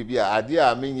 Sisi me bibi ade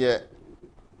a menye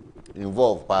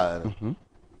involved pa.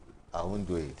 I won't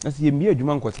do it. Asi ye mi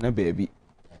adwuma nkotena baabi.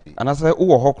 Anase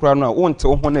wo ho kra no a wonte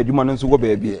wo ho na adwuma no nso wo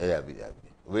baabi.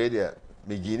 We there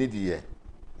me gini die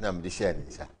na me de share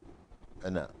ni sa.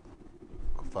 Ana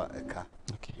kofa eka.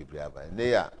 Bibri aba. Ne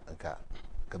ya nka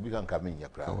kabi kan kamenya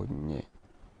kra.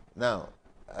 Now,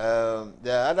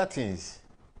 there are other things.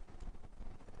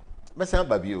 Mesan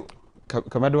babio.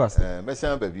 Kamado was.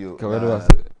 Mesan babio. Kamado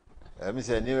was. Me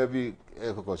say ni bi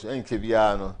ekokoso enke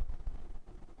bia no.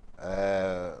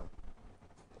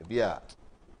 Bia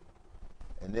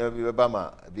and never be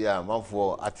Bama, Bia,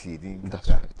 Monfort, Ati, that's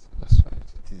right.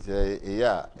 It is a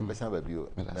year, a person of you,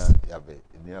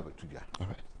 never to you. All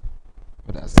right.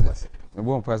 But that's it. I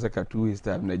won't pass a 2 weeks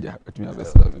time, Naja, but me have a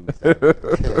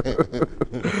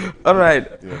all right.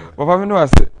 Papa, no, I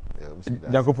said,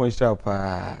 Agyapong Sharp,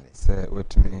 say, what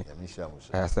to me,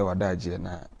 I said, what I did, and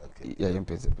I am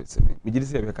paying me. Did you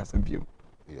say a custom view?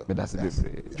 But that's a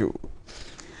different Joe.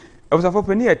 I was a for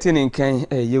penny attending can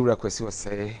a year request was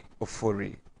say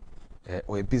Ofori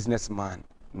or a businessman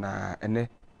na ene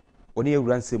oni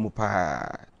ewran se mu pa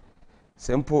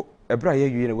sempo ebra ye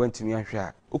yue went to me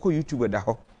ahwa oko YouTube da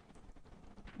ho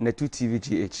na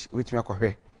 2tvgh which me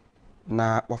akohwe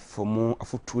na wafomu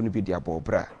afotuo no bi dia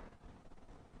bobra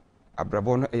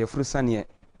abrabo no e furusane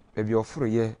e bi oforo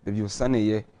ye be bi osane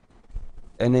ye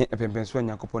ene epempenso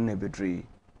anyakopon na bedri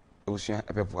ewusua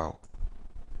ebeboa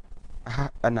aha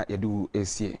ana yedu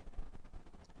esie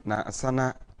na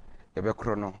asana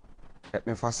yebekro no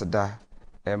memfasada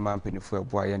ma mpenifo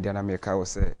eboa ye ndia na meka wo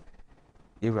se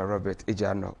Ira Robert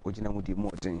Ejano ogina mudi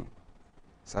modin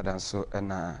sadanso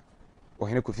na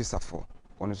ohene Kofi Safo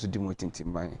ono so di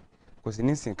motintimman ko se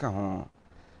ninsin ka ho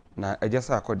na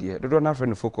ajasa akode dodo na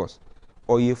friend focus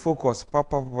oye focus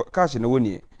papa cash na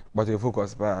woni but you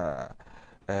focus ba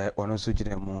ono so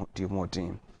gina mu di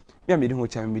modin me amedi ho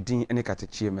cha medin ene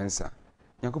katechie mensa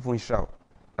yakopon hiraw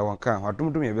e won kan ho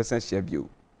adomdom ye besen hia bio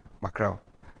makraw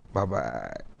bye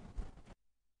bye.